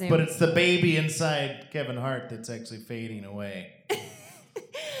presume. But it's the baby inside Kevin Hart that's actually fading away.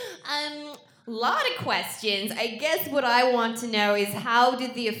 Lot of questions. I guess what I want to know is how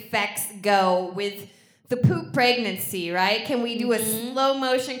did the effects go with the poop pregnancy, right? Can we do a slow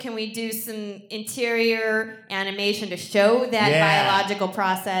motion? Can we do some interior animation to show that biological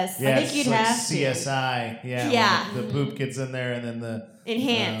process? Yeah, I think you'd it's like have to. CSI. Yeah. when the poop gets in there, and then the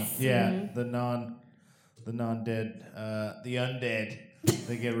Enhance. the non-dead, the undead.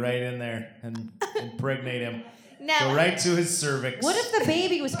 They get right in there and impregnate him. Now, Go right to his cervix. What if the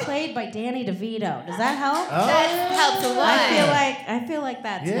baby was played by Danny DeVito? Does that help? that helps a lot. I feel like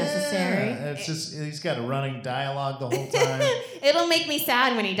that's necessary. It's just he's got a running dialogue the whole time. It'll make me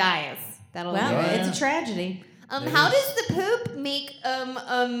sad when he dies. That'll Well, do it. it's a tragedy. How does the poop make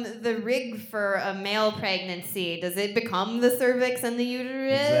the rig for a male pregnancy? Does it become the cervix and the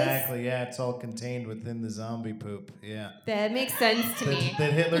uterus? Exactly, yeah, it's all contained within the zombie poop. Yeah. That makes sense to me.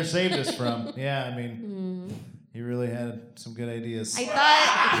 That Hitler saved us from. Yeah, I mean, he really had some good ideas. I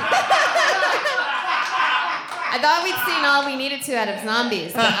thought we'd seen all we needed to out of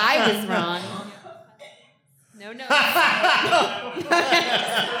zombies, but I was wrong. No.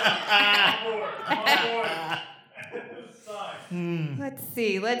 Let's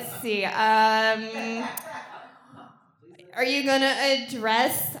see. Are you gonna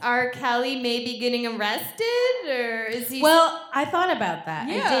address R. Kelly maybe getting arrested, or is he? Well, I thought about that.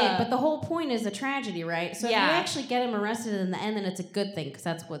 I Yeah. did, but the whole point is a tragedy, right? So if you Yeah. actually get him arrested in the end, then it's a good thing because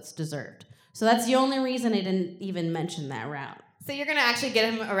that's what's deserved. So that's the only reason I didn't even mention that route. So you're gonna actually get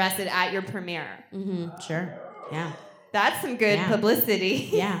him arrested at your premiere. Sure. Yeah. That's some good publicity.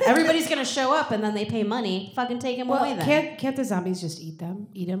 Yeah, everybody's gonna show up, and then they pay money. Fucking take him away. Then Can't the zombies just eat them?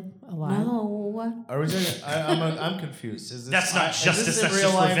 Eat them alive? no. Are we talking, I'm confused. Is this, That's not is justice, this in that's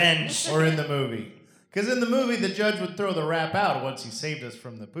real just life revenge. or in the movie? Because in the movie, the judge would throw the rap out once he saved us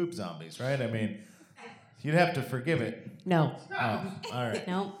from the poop zombies, right? I mean, you'd have to forgive it. No. Oh, all right.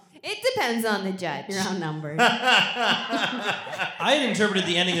 No, It depends on the judge. you're outnumbered. I had interpreted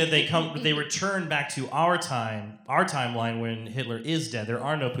the ending that they return back to our timeline when Hitler is dead. There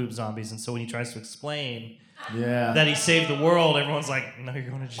are no poop zombies, and so when he tries to explain Yeah. that he saved the world, everyone's like, "No, you're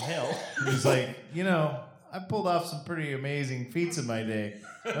going to jail." He's like, I pulled off some pretty amazing feats in my day.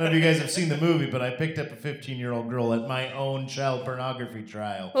 I don't know if you guys have seen the movie, but I picked up a 15-year-old girl at my own child pornography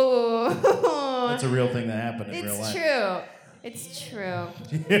trial. Oh, That's a real thing that happened in real it's life. true. It's true.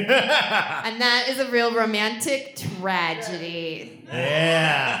 And that is a real romantic tragedy.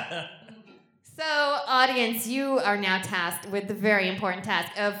 Yeah. So, audience, you are now tasked with the very important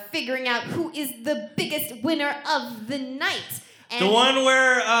task of figuring out who is the biggest winner of the night. And The one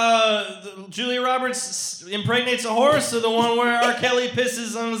where Julia Roberts impregnates a horse, or the one where R. Kelly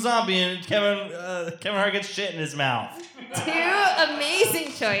pisses on a zombie and Kevin Hart gets shit in his mouth? two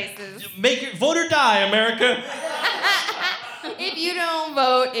amazing choices. Vote or die, America. If you don't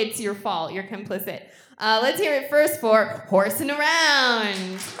vote, it's your fault. You're complicit. Let's hear it first for Horsing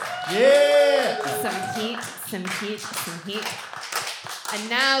Around. Yeah. Some heat, some heat, some heat. And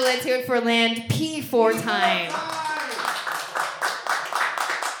now let's hear it for Land P4 time.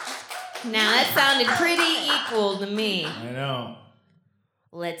 Now that sounded pretty equal to me. I know.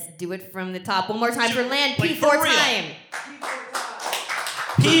 Let's do it from the top one more time for Land Like, P4 for real. time.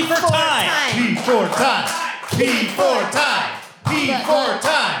 P for time. P4 time. P4 time. P4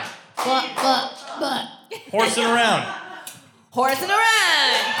 time. But. Horsing around. Horsing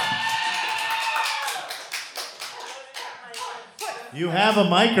around. You have a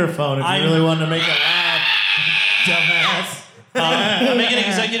microphone if you really want to make it loud, dumbass. I'm making an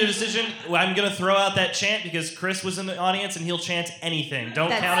executive decision. I'm going to throw out that chant because Chris was in the audience and he'll chant anything. Don't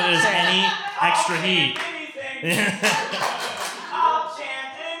That's count it as fair. any extra heat. I'll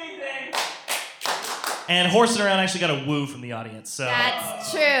chant anything. And horsing around actually got a woo from the audience. So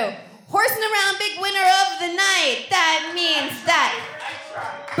That's true. Horsing around, big winner of the night. That means that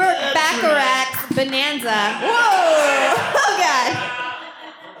Burt Bacharach's Bonanza. Whoa! Oh, God.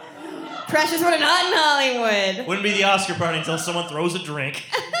 Precious, we're not in Hollywood. wouldn't be the Oscar party until someone throws a drink.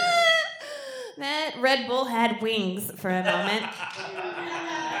 That Red Bull had wings for a moment.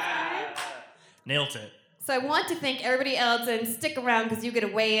 Nailed it. So I want to thank everybody else and stick around because you get to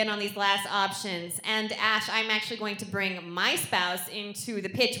weigh in on these last options. And Ash, I'm actually going to bring my spouse into the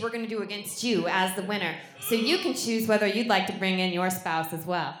pitch we're going to do against you as the winner. So you can choose whether you'd like to bring in your spouse as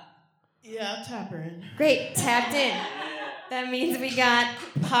well. Yeah, I'll tap her in. Great, tapped in. That means we got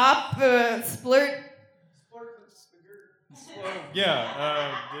Pop Splurt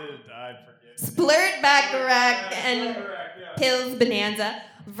I forget. Splurt Bacharach and Pills Bonanza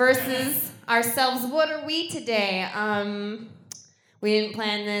versus ourselves. What are we today? We didn't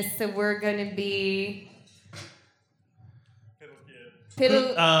plan this, so we're gonna be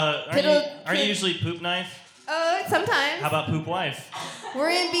Piddle. Aren't you usually poop knife? Oh, sometimes. How about poop wife? We're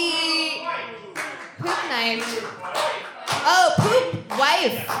gonna be Poop Knife. Oh, Poop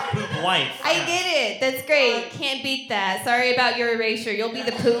Wife. Poop wife. I get it. That's great. Can't beat that. Sorry about your erasure. You'll be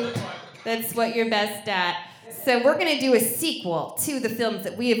the poop. That's what you're best at. So we're going to do a sequel to the films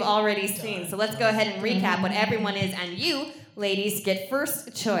that we have already seen. So let's go ahead and recap what everyone is. And you, ladies, get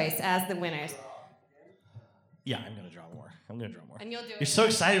first choice as the winners. Yeah, I'm going to draw more. And you'll do You're it. so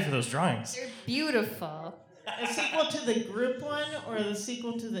excited for those drawings. They're beautiful. A sequel to the group one or the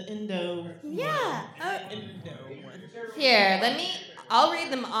sequel to the Indo? Yeah. Indo one. Here, I'll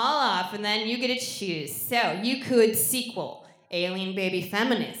read them all off and then you get to choose. So you could sequel Alien Baby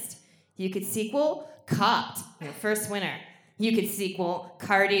Feminist. You could sequel Copped, your first winner. You could sequel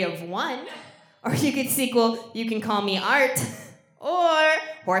Cardi of One. Or you could sequel You Can Call Me Art. Or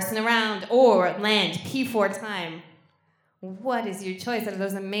Horsing Around. Or Land P4 Time. What is your choice out of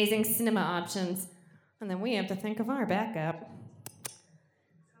those amazing cinema options? And then we have to think of our backup.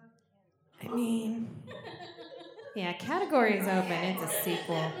 I mean... Yeah, category is open. It's a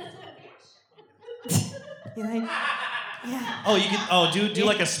sequel. You like? Yeah. Oh, you could do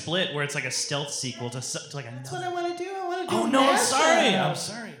like a split where it's like a stealth sequel to like a. That's what I want to do. I want to do Oh a no! I'm mashup.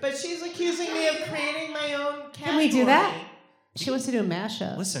 sorry. But she's accusing me of creating my own category. Can we do that? She wants to do a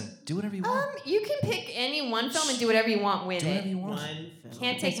mashup. Listen, do whatever you want. You can pick any one film and do whatever you want with Do whatever it. you want. One film.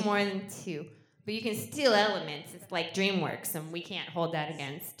 Can't take more than two. But you can steal elements. It's like DreamWorks, and we can't hold that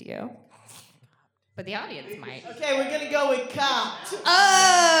against you. but the audience might. Okay, we're gonna go with copped.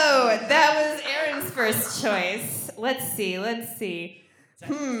 Oh, that was Aaron's first choice. Let's see.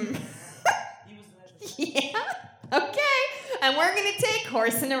 Yeah. Okay. And we're gonna take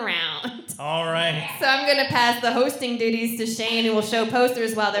horsing around. All right. So I'm gonna pass the hosting duties to Shane, who will show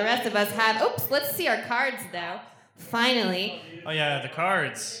posters while the rest of us have. Oops. Let's see our cards though. Finally. Oh yeah, the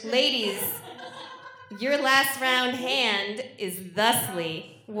cards. Ladies, your last round hand is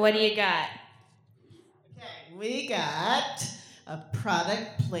thusly. What do you got? Okay, we got a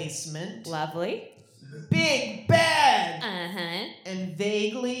product placement, Lovely. big bad, Uh-huh. and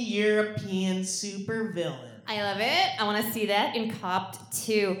vaguely European supervillain. I love it. I want to see that in Copped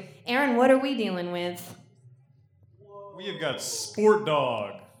 2. Aaron, what are we dealing with? We have got Sport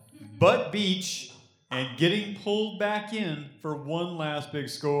Dog, Butt Beach, and getting pulled back in for one last big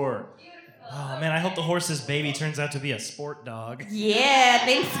score. Oh man, I hope the horse's baby turns out to be a sport dog. Yeah,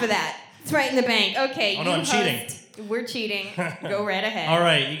 thanks for that. It's right in the bank. Okay, Oh, no, you I'm cheating. host. We're cheating. Go right ahead. All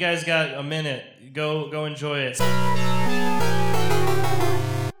right, you guys got a minute. Go enjoy it.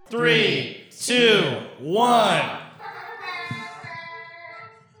 3, 2, 1.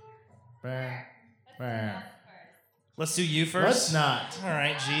 Let's do you first. Let's not. All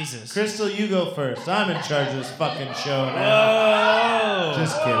right, Jesus. Crystal, you go first. I'm in charge of this fucking show now. Whoa.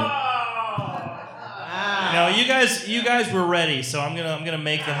 Just kidding. No, you guys were ready, so I'm gonna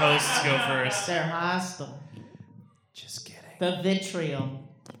make the hosts go first. They're hostile. Just kidding. The vitriol.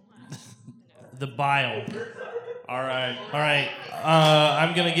 The bile. All right. All right.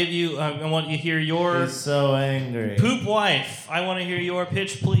 I'm gonna give you. I want you to hear your He's so angry. poop wife. I want to hear your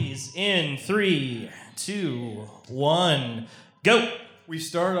pitch, please. In 3, 2, 1, go. We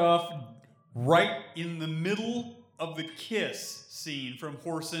start off right in the middle of the kiss scene from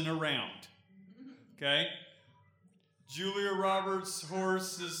Horsing Around. Okay? Julia Roberts'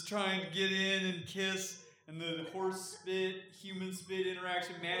 horse is trying to get in and kiss, and the horse spit, human spit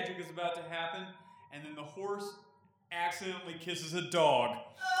interaction magic is about to happen, and then the horse accidentally kisses a dog,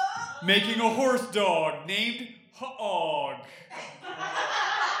 making a horse dog named Hog.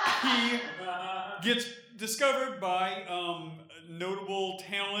 He gets discovered by notable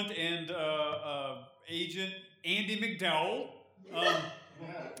talent and agent Andy McDowell.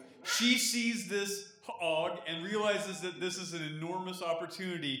 She sees this hog and realizes that this is an enormous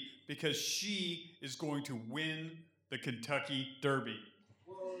opportunity because she is going to win the Kentucky Derby.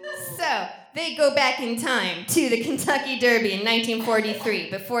 So, they go back in time to the Kentucky Derby in 1943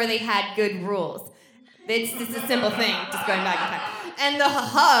 before they had good rules. It's just a simple thing, just going back in time. And the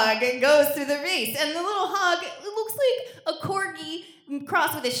hog goes through the race, and the little hog, it looks like a corgi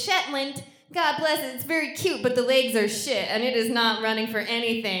crossed with a Shetland. God bless it, it's very cute, but the legs are shit, and it is not running for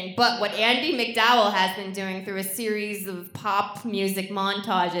anything. But what Andy McDowell has been doing through a series of pop music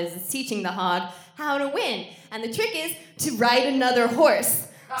montages is teaching the hog how to win. And the trick is to ride another horse.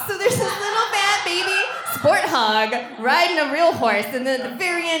 So there's this little fat baby sport hog riding a real horse, and then at the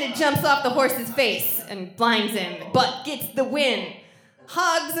very end it jumps off the horse's face and blinds him, but gets the win.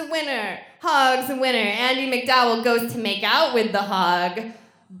 Hog's a winner. Hog's a winner. Andy McDowell goes to make out with the hog,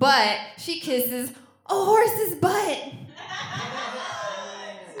 but she kisses a horse's butt.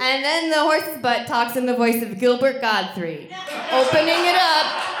 And then the horse's butt talks in the voice of Gilbert Gottfried, opening it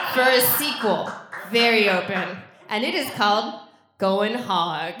up for a sequel. Very open. And it is called Going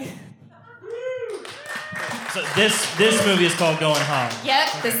Hog. So this movie is called Going Hog.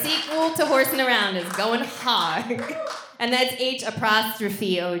 Yep, the sequel to Horsing Around is Going Hog. And that's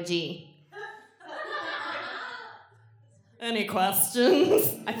H''OG. Any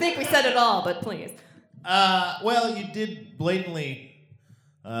questions? I think we said it all, but please. Well, you did blatantly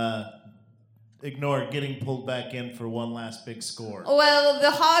ignore getting pulled back in for one last big score. Well,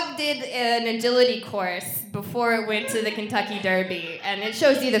 the hog did an agility course before it went to the Kentucky Derby, and it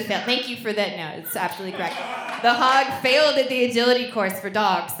shows you the fail. Thank you for that. No, it's absolutely correct. The hog failed at the agility course for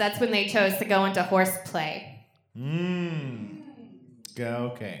dogs. That's when they chose to go into horseplay.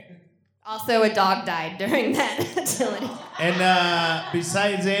 Okay. Also, a dog died during that agility. And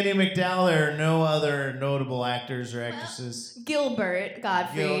besides Andy McDowell, there are no other notable actors or actresses. Gilbert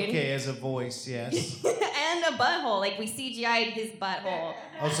Gottfried. Okay, as a voice, yes. And a butthole. Like, we CGI'd his butthole.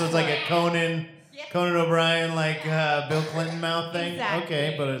 Oh, so it's like a Conan O'Brien, like Bill Clinton mouth thing? Exactly.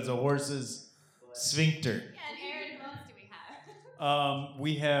 Okay, but it's a horse's sphincter. And Aaron, who else do we have?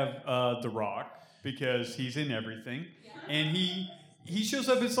 We have The Rock, because he's in everything. And he shows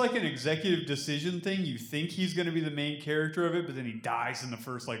up, it's like an executive decision thing. You think he's going to be the main character of it, but then he dies in the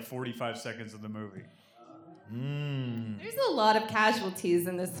first, 45 seconds of the movie. There's a lot of casualties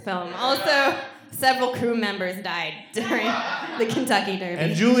in this film. Also, several crew members died during the Kentucky Derby.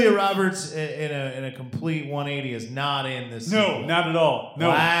 And Julia Roberts, in a complete 180, is not in this. No, sequel. not at all. No,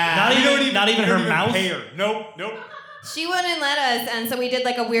 Wow. Not even her mouth. Pay her. Nope. She wouldn't let us, and so we did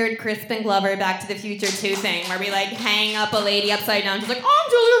like a weird Crispin Glover Back to the Future 2 thing where we like hang up a lady upside down. She's like, I'm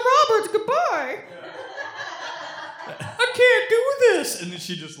Julia Roberts, goodbye. I can't do this, and then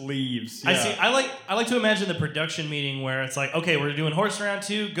she just leaves. I see. I like to imagine the production meeting where it's like, okay, we're doing horse round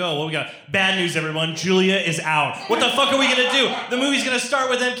 2. Go. What we got? Bad news, everyone. Julia is out. What the fuck are we gonna do? The movie's gonna start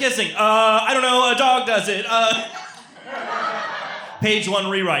with them kissing. I don't know. A dog does it. Page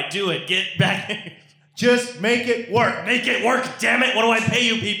 1 rewrite. Do it. Get back. Just make it work. Make it work. Damn it. What do I pay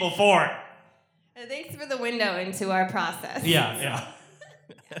you people for? Thanks for the window into our process. Yeah.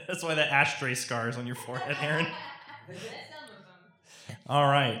 That's why that ashtray scar is on your forehead, Aaron. All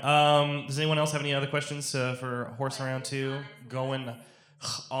right. Does anyone else have any other questions for Horse Around 2? Going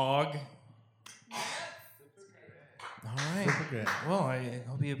Og. All right. Okay. Well, I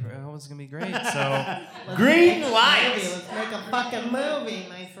hope it's gonna be great. So, Green Let's lights. make a fucking movie,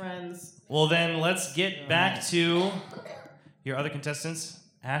 my friends. well then, let's get back to your other contestants,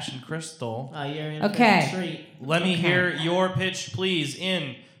 Ash and Crystal. Oh, you're in Okay. for a treat. Let me hear your pitch, please.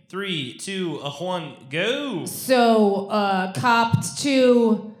 In 3, 2, 1, go. So, Copped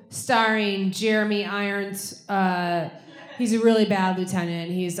 2, starring Jeremy Irons. He's a really bad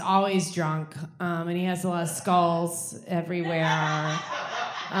lieutenant. He's always drunk, and he has a lot of skulls everywhere.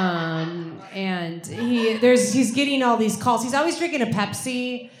 And he's getting all these calls. He's always drinking a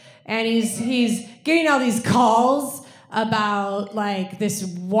Pepsi, and he's getting all these calls about like this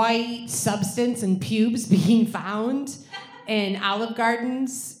white substance in pubes being found in Olive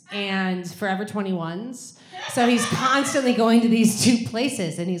Gardens and Forever 21s. So he's constantly going to these 2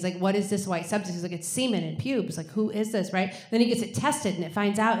 places, and he's like, what is this white substance? He's like, it's semen and pubes. Like, who is this, right? Then he gets it tested, and it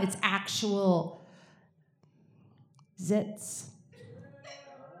finds out it's actual zits.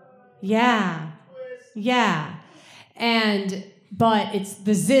 Yeah. But it's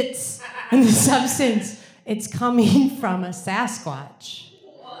the zits and the substance, it's coming from a Sasquatch.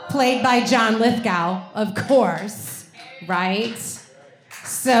 Played by John Lithgow, of course, right?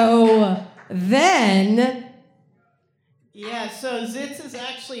 So then... Yeah, so zits is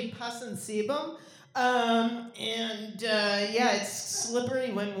actually pus and sebum. It's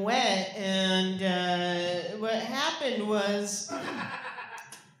slippery when wet. And what happened was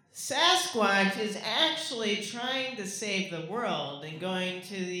Sasquatch is actually trying to save the world and going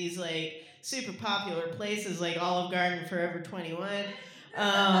to these like super popular places like Olive Garden, Forever 21,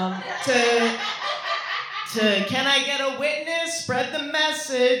 to can I get a witness? Spread the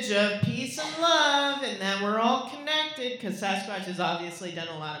message of peace and love, and that we're all connected. Because Sasquatch has obviously done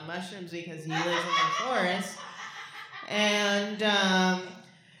a lot of mushrooms because he lives in the forest. And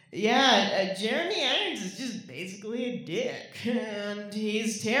Jeremy Irons is just basically a dick, and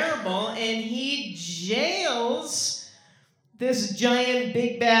he's terrible. And he jails this giant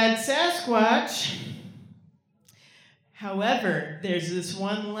big bad Sasquatch. However, there's this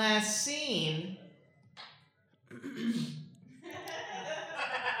one last scene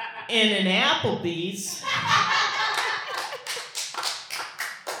in an Applebee's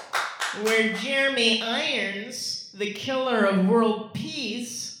where Jeremy Irons, the killer of world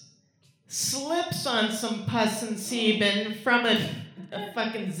peace, slips on some pus and sebum from a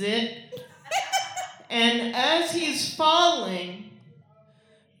fucking zit, and as he's falling,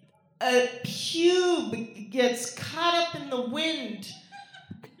 a pube gets caught up in the wind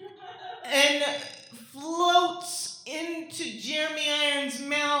and floats into Jeremy Irons'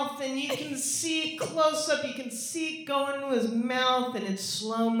 mouth, and you can see close up, you can see it go into his mouth, and it's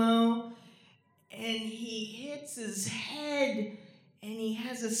slow-mo, and he hits his head, and he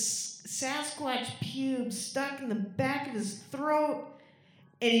has a Sasquatch pube stuck in the back of his throat,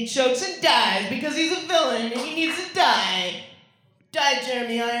 and he chokes and dies because he's a villain, and he needs to die. Die,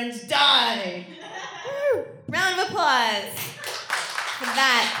 Jeremy Irons, die! Woo. Round of applause for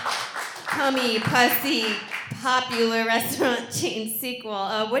that cummy, pussy, popular restaurant chain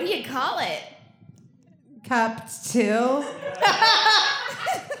sequel. What do you call it? Cupped 2.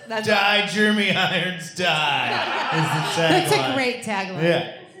 Die, Jeremy Irons, die. Is the That's tagline. a great tagline.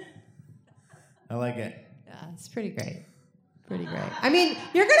 Yeah. I like it. Yeah, it's pretty great. Pretty great. I mean,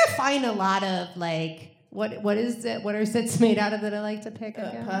 you're gonna find a lot of like what is it? What are zits made out of that I like to pick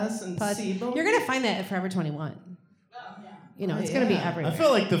again? Pus and sebum. You're gonna find that at Forever 21. You know, it's gonna be everywhere. I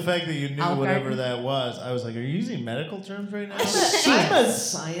feel like the fact that you knew Olive whatever Garden. that was, I was like, are you using medical terms right now? I'm a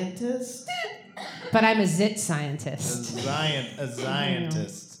scientist. But I'm a zit scientist. A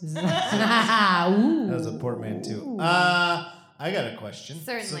scientist. That was a portmanteau. I got a question.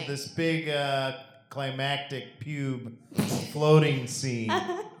 Certainly. So this big climactic pube floating scene,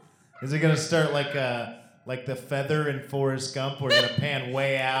 is it going to start like the feather in Forrest Gump? We're going to pan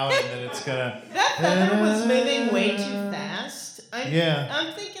way out and then it's going to... That feather was moving way too fast. Yeah.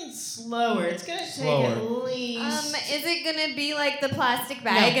 I'm thinking slower. It's going to take Slower. at least... Is it gonna be like the plastic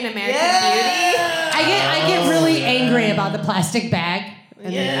bag in American I get really angry about the plastic bag.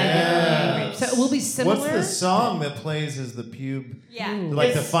 And then I get really angry. So it will be similar. What's the song that plays as the pube? Beauty? Yeah.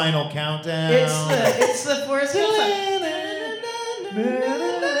 Like the final countdown? It's the Forrest Gump song.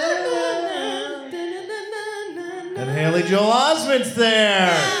 And Haley Joel Osment's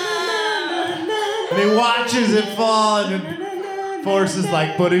there. And he watches it fall, and Forrest is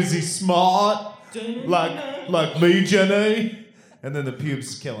like, but is he smart? Like me, Jenny? And then the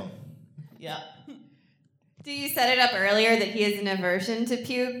pubes kill him. Yeah. Do you set it up earlier that he has an aversion to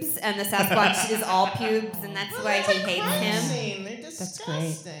pubes and the Sasquatch is all pubes and that's why he hates him? Scene. They're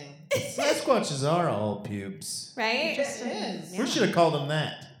disgusting. Sasquatches are all pubes. Right? It just is. We should have called them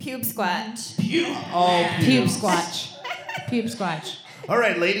that. Pube squatch. All Pube pubes. squatch. Pube squatch. All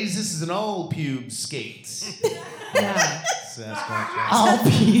right, ladies, this is an all pube skates. Yeah. Sasquatch. All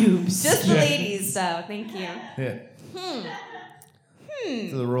pubes. Just the ladies, so thank you. Yeah.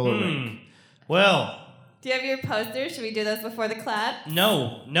 To the roller rink. Well, Do you have your posters? Should we do those before the clap?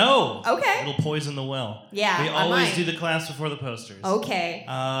 no. Okay. It'll poison the well. Yeah, We I always might. do the claps before the posters. Okay.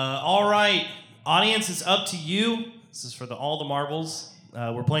 All right, audience, it's up to you. This is for all the marbles.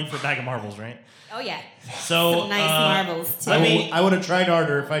 We're playing for a bag of marbles, right? Oh yeah. So Some nice marbles too. I would have tried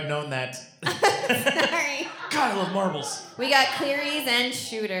harder if I'd known that. Sorry. God, I love marbles. We got clearies and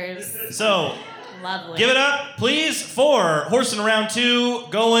shooters. So, Lovely. give it up, please, for Horsing Around 2,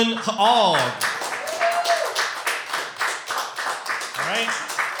 Going All. All right.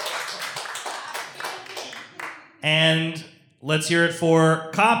 And let's hear it for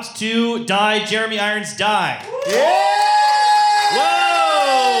Copped 2, Die, Jeremy Irons, Die. Yeah!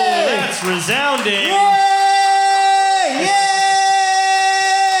 Whoa! That's resounding. Yay!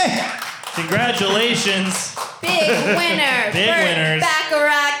 Congratulations. Big winner. Big for winners.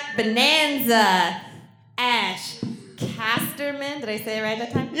 Baccarat Bonanza. Ash Casteman. Did I say it right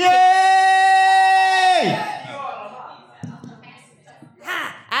that time? Yay!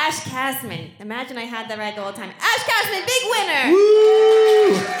 Ha! Ash Casteman. Imagine I had that right the whole time. Ash Casteman, big winner.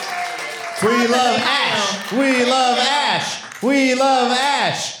 Woo! We love Ash. We love Ash. We love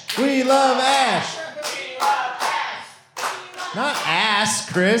Ash. We love Ash. Not ass,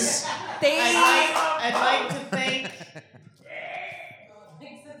 Chris. I'd like to thank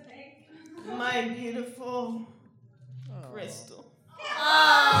my beautiful Crystal.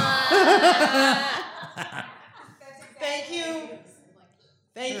 Thank you.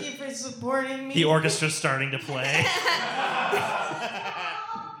 Thank you for supporting me. The orchestra's starting to play.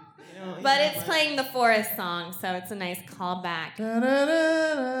 But it's playing the Forest song, so it's a nice callback.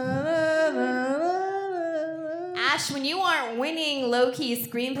 Ash, when you aren't winning low-key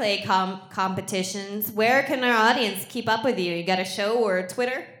screenplay competitions, where can our audience keep up with you? You got a show or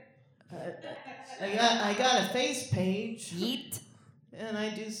Twitter? I got a face page. Yeet. And I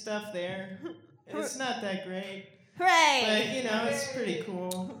do stuff there. It's not that great. Hooray! But, it's pretty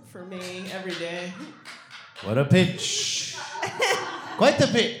cool for me every day. What a pitch. Quite the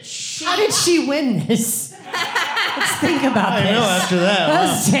pitch. How did she win this? Let's think about I this. know after that.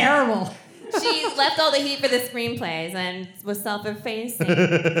 That was terrible. She left all the heat for the screenplays and was self-effacing.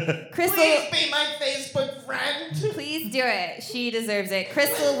 Crystal, Please be my Facebook friend. please do it. She deserves it.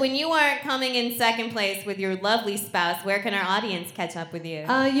 Crystal, when you aren't coming in second place with your lovely spouse, where can our audience catch up with you?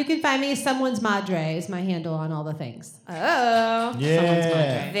 You can find me Someone's Madre is my handle on all the things. Oh.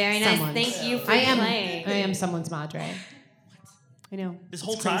 Yeah. Very nice. Someone's. Thank you for I playing. am Someone's Madre. I know. This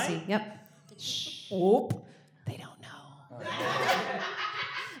whole It's crazy. time? Yep. Oop. They don't know.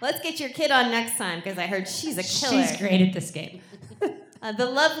 Let's get your kid on next time because I heard she's a killer. She's great at this game. The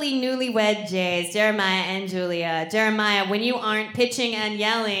lovely newlywed Jays, Jeremiah and Julia. Jeremiah, when you aren't pitching and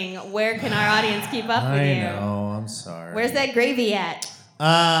yelling, where can our audience keep up with you? I know, I'm sorry. Where's that gravy at?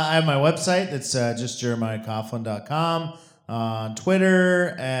 I have my website that's just jeremiahcoughlin.com. On Twitter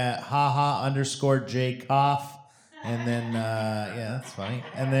at haha_jcoff. And then, that's funny.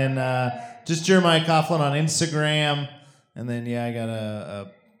 And then just Jeremiah Coughlan on Instagram. And then, I got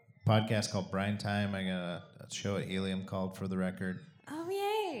a podcast called Brine Time. I got a show at Helium called For the Record. Oh,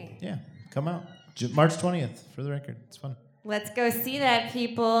 yay. Yeah, come out. March 20th, For the Record. It's fun. Let's go see that,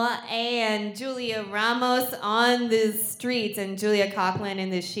 people. And Julia Ramos on the streets and Julia Coughlan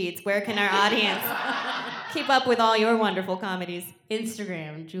in the sheets. Where can our audience keep up with all your wonderful comedies?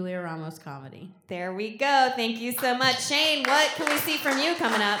 Instagram, Julia Ramos Comedy. There we go. Thank you so much. Shane, what can we see from you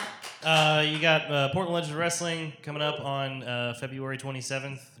coming up? You got Portland Legends Wrestling coming up on February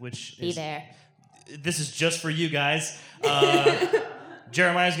 27th, which Be is... there. This is just for you guys.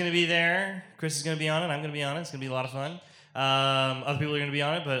 Jeremiah's going to be there. Chris is going to be on it. I'm going to be on it. It's going to be a lot of fun. Other people are going to be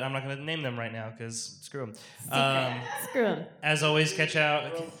on it, but I'm not going to name them right now because screw them. Screw them. As always, catch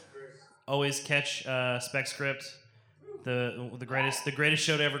Spec Script, the greatest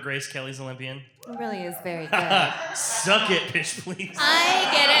show to ever grace Kelly's Olympian. It really is very good. Suck it, bitch, please. I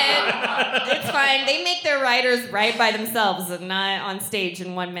get it. It's fine. They make their writers write by themselves and not on stage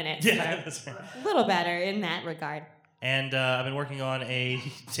in 1 minute. Yeah, so that's right. a little better in that regard. And I've been working on a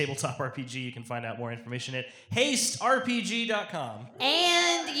tabletop RPG. You can find out more information at hasterpg.com.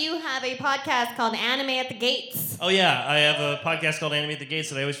 And you have a podcast called Anime at the Gates. Oh, yeah. I have a podcast called Anime at the Gates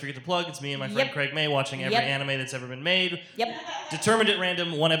that I always forget to plug. It's me and my friend Craig May watching every anime that's ever been made. Yep. Determined at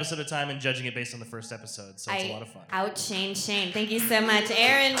random, one episode at a time, and judging it based on the first episode. So it's a lot of fun. Out, Shane. Thank you so much.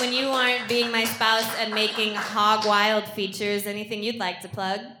 Aaron, when you aren't being my spouse and making hog wild features, anything you'd like to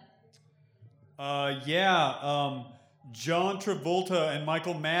plug? John Travolta and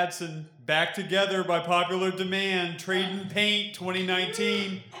Michael Madsen back together by popular demand. Trading Paint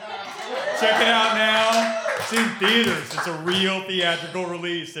 2019. Check it out now. It's in theaters. It's a real theatrical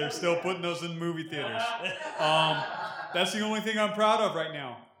release. They're still putting those in movie theaters. That's the only thing I'm proud of right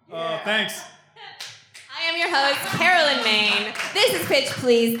now. Thanks. I am your host, Carolyn Main. This is Pitch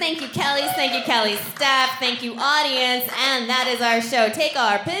Please. Thank you, Kelly's. Thank you, Kelly's staff. Thank you, audience. And that is our show. Take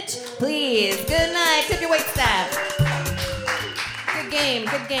our pitch, please. Good night. Tip your wait staff. Good game,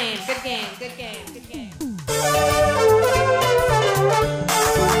 good game, good game, good game, good game.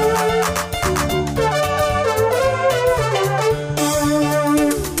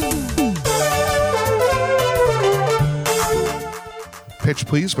 Pitch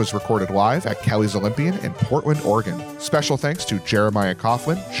Please was recorded live at Kelly's Olympian in Portland, Oregon. Special thanks to Jeremiah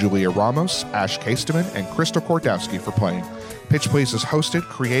Coughlan, Julia Ramos, Ash Casteman, and Crystal Kordowski for playing. Pitch Please is hosted,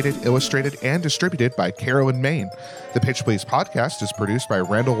 created, illustrated, and distributed by Carolyn Main. The Pitch Please podcast is produced by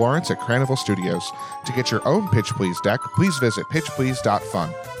Randall Lawrence at Craneville Studios. To get your own Pitch Please deck, please visit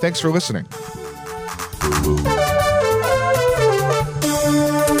pitchplease.fun. Thanks for listening.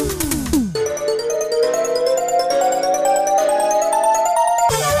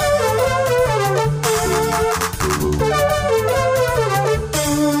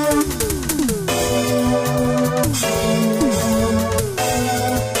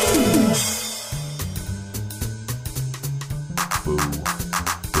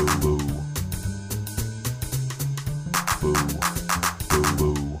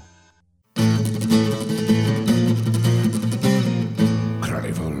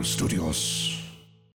 Studios.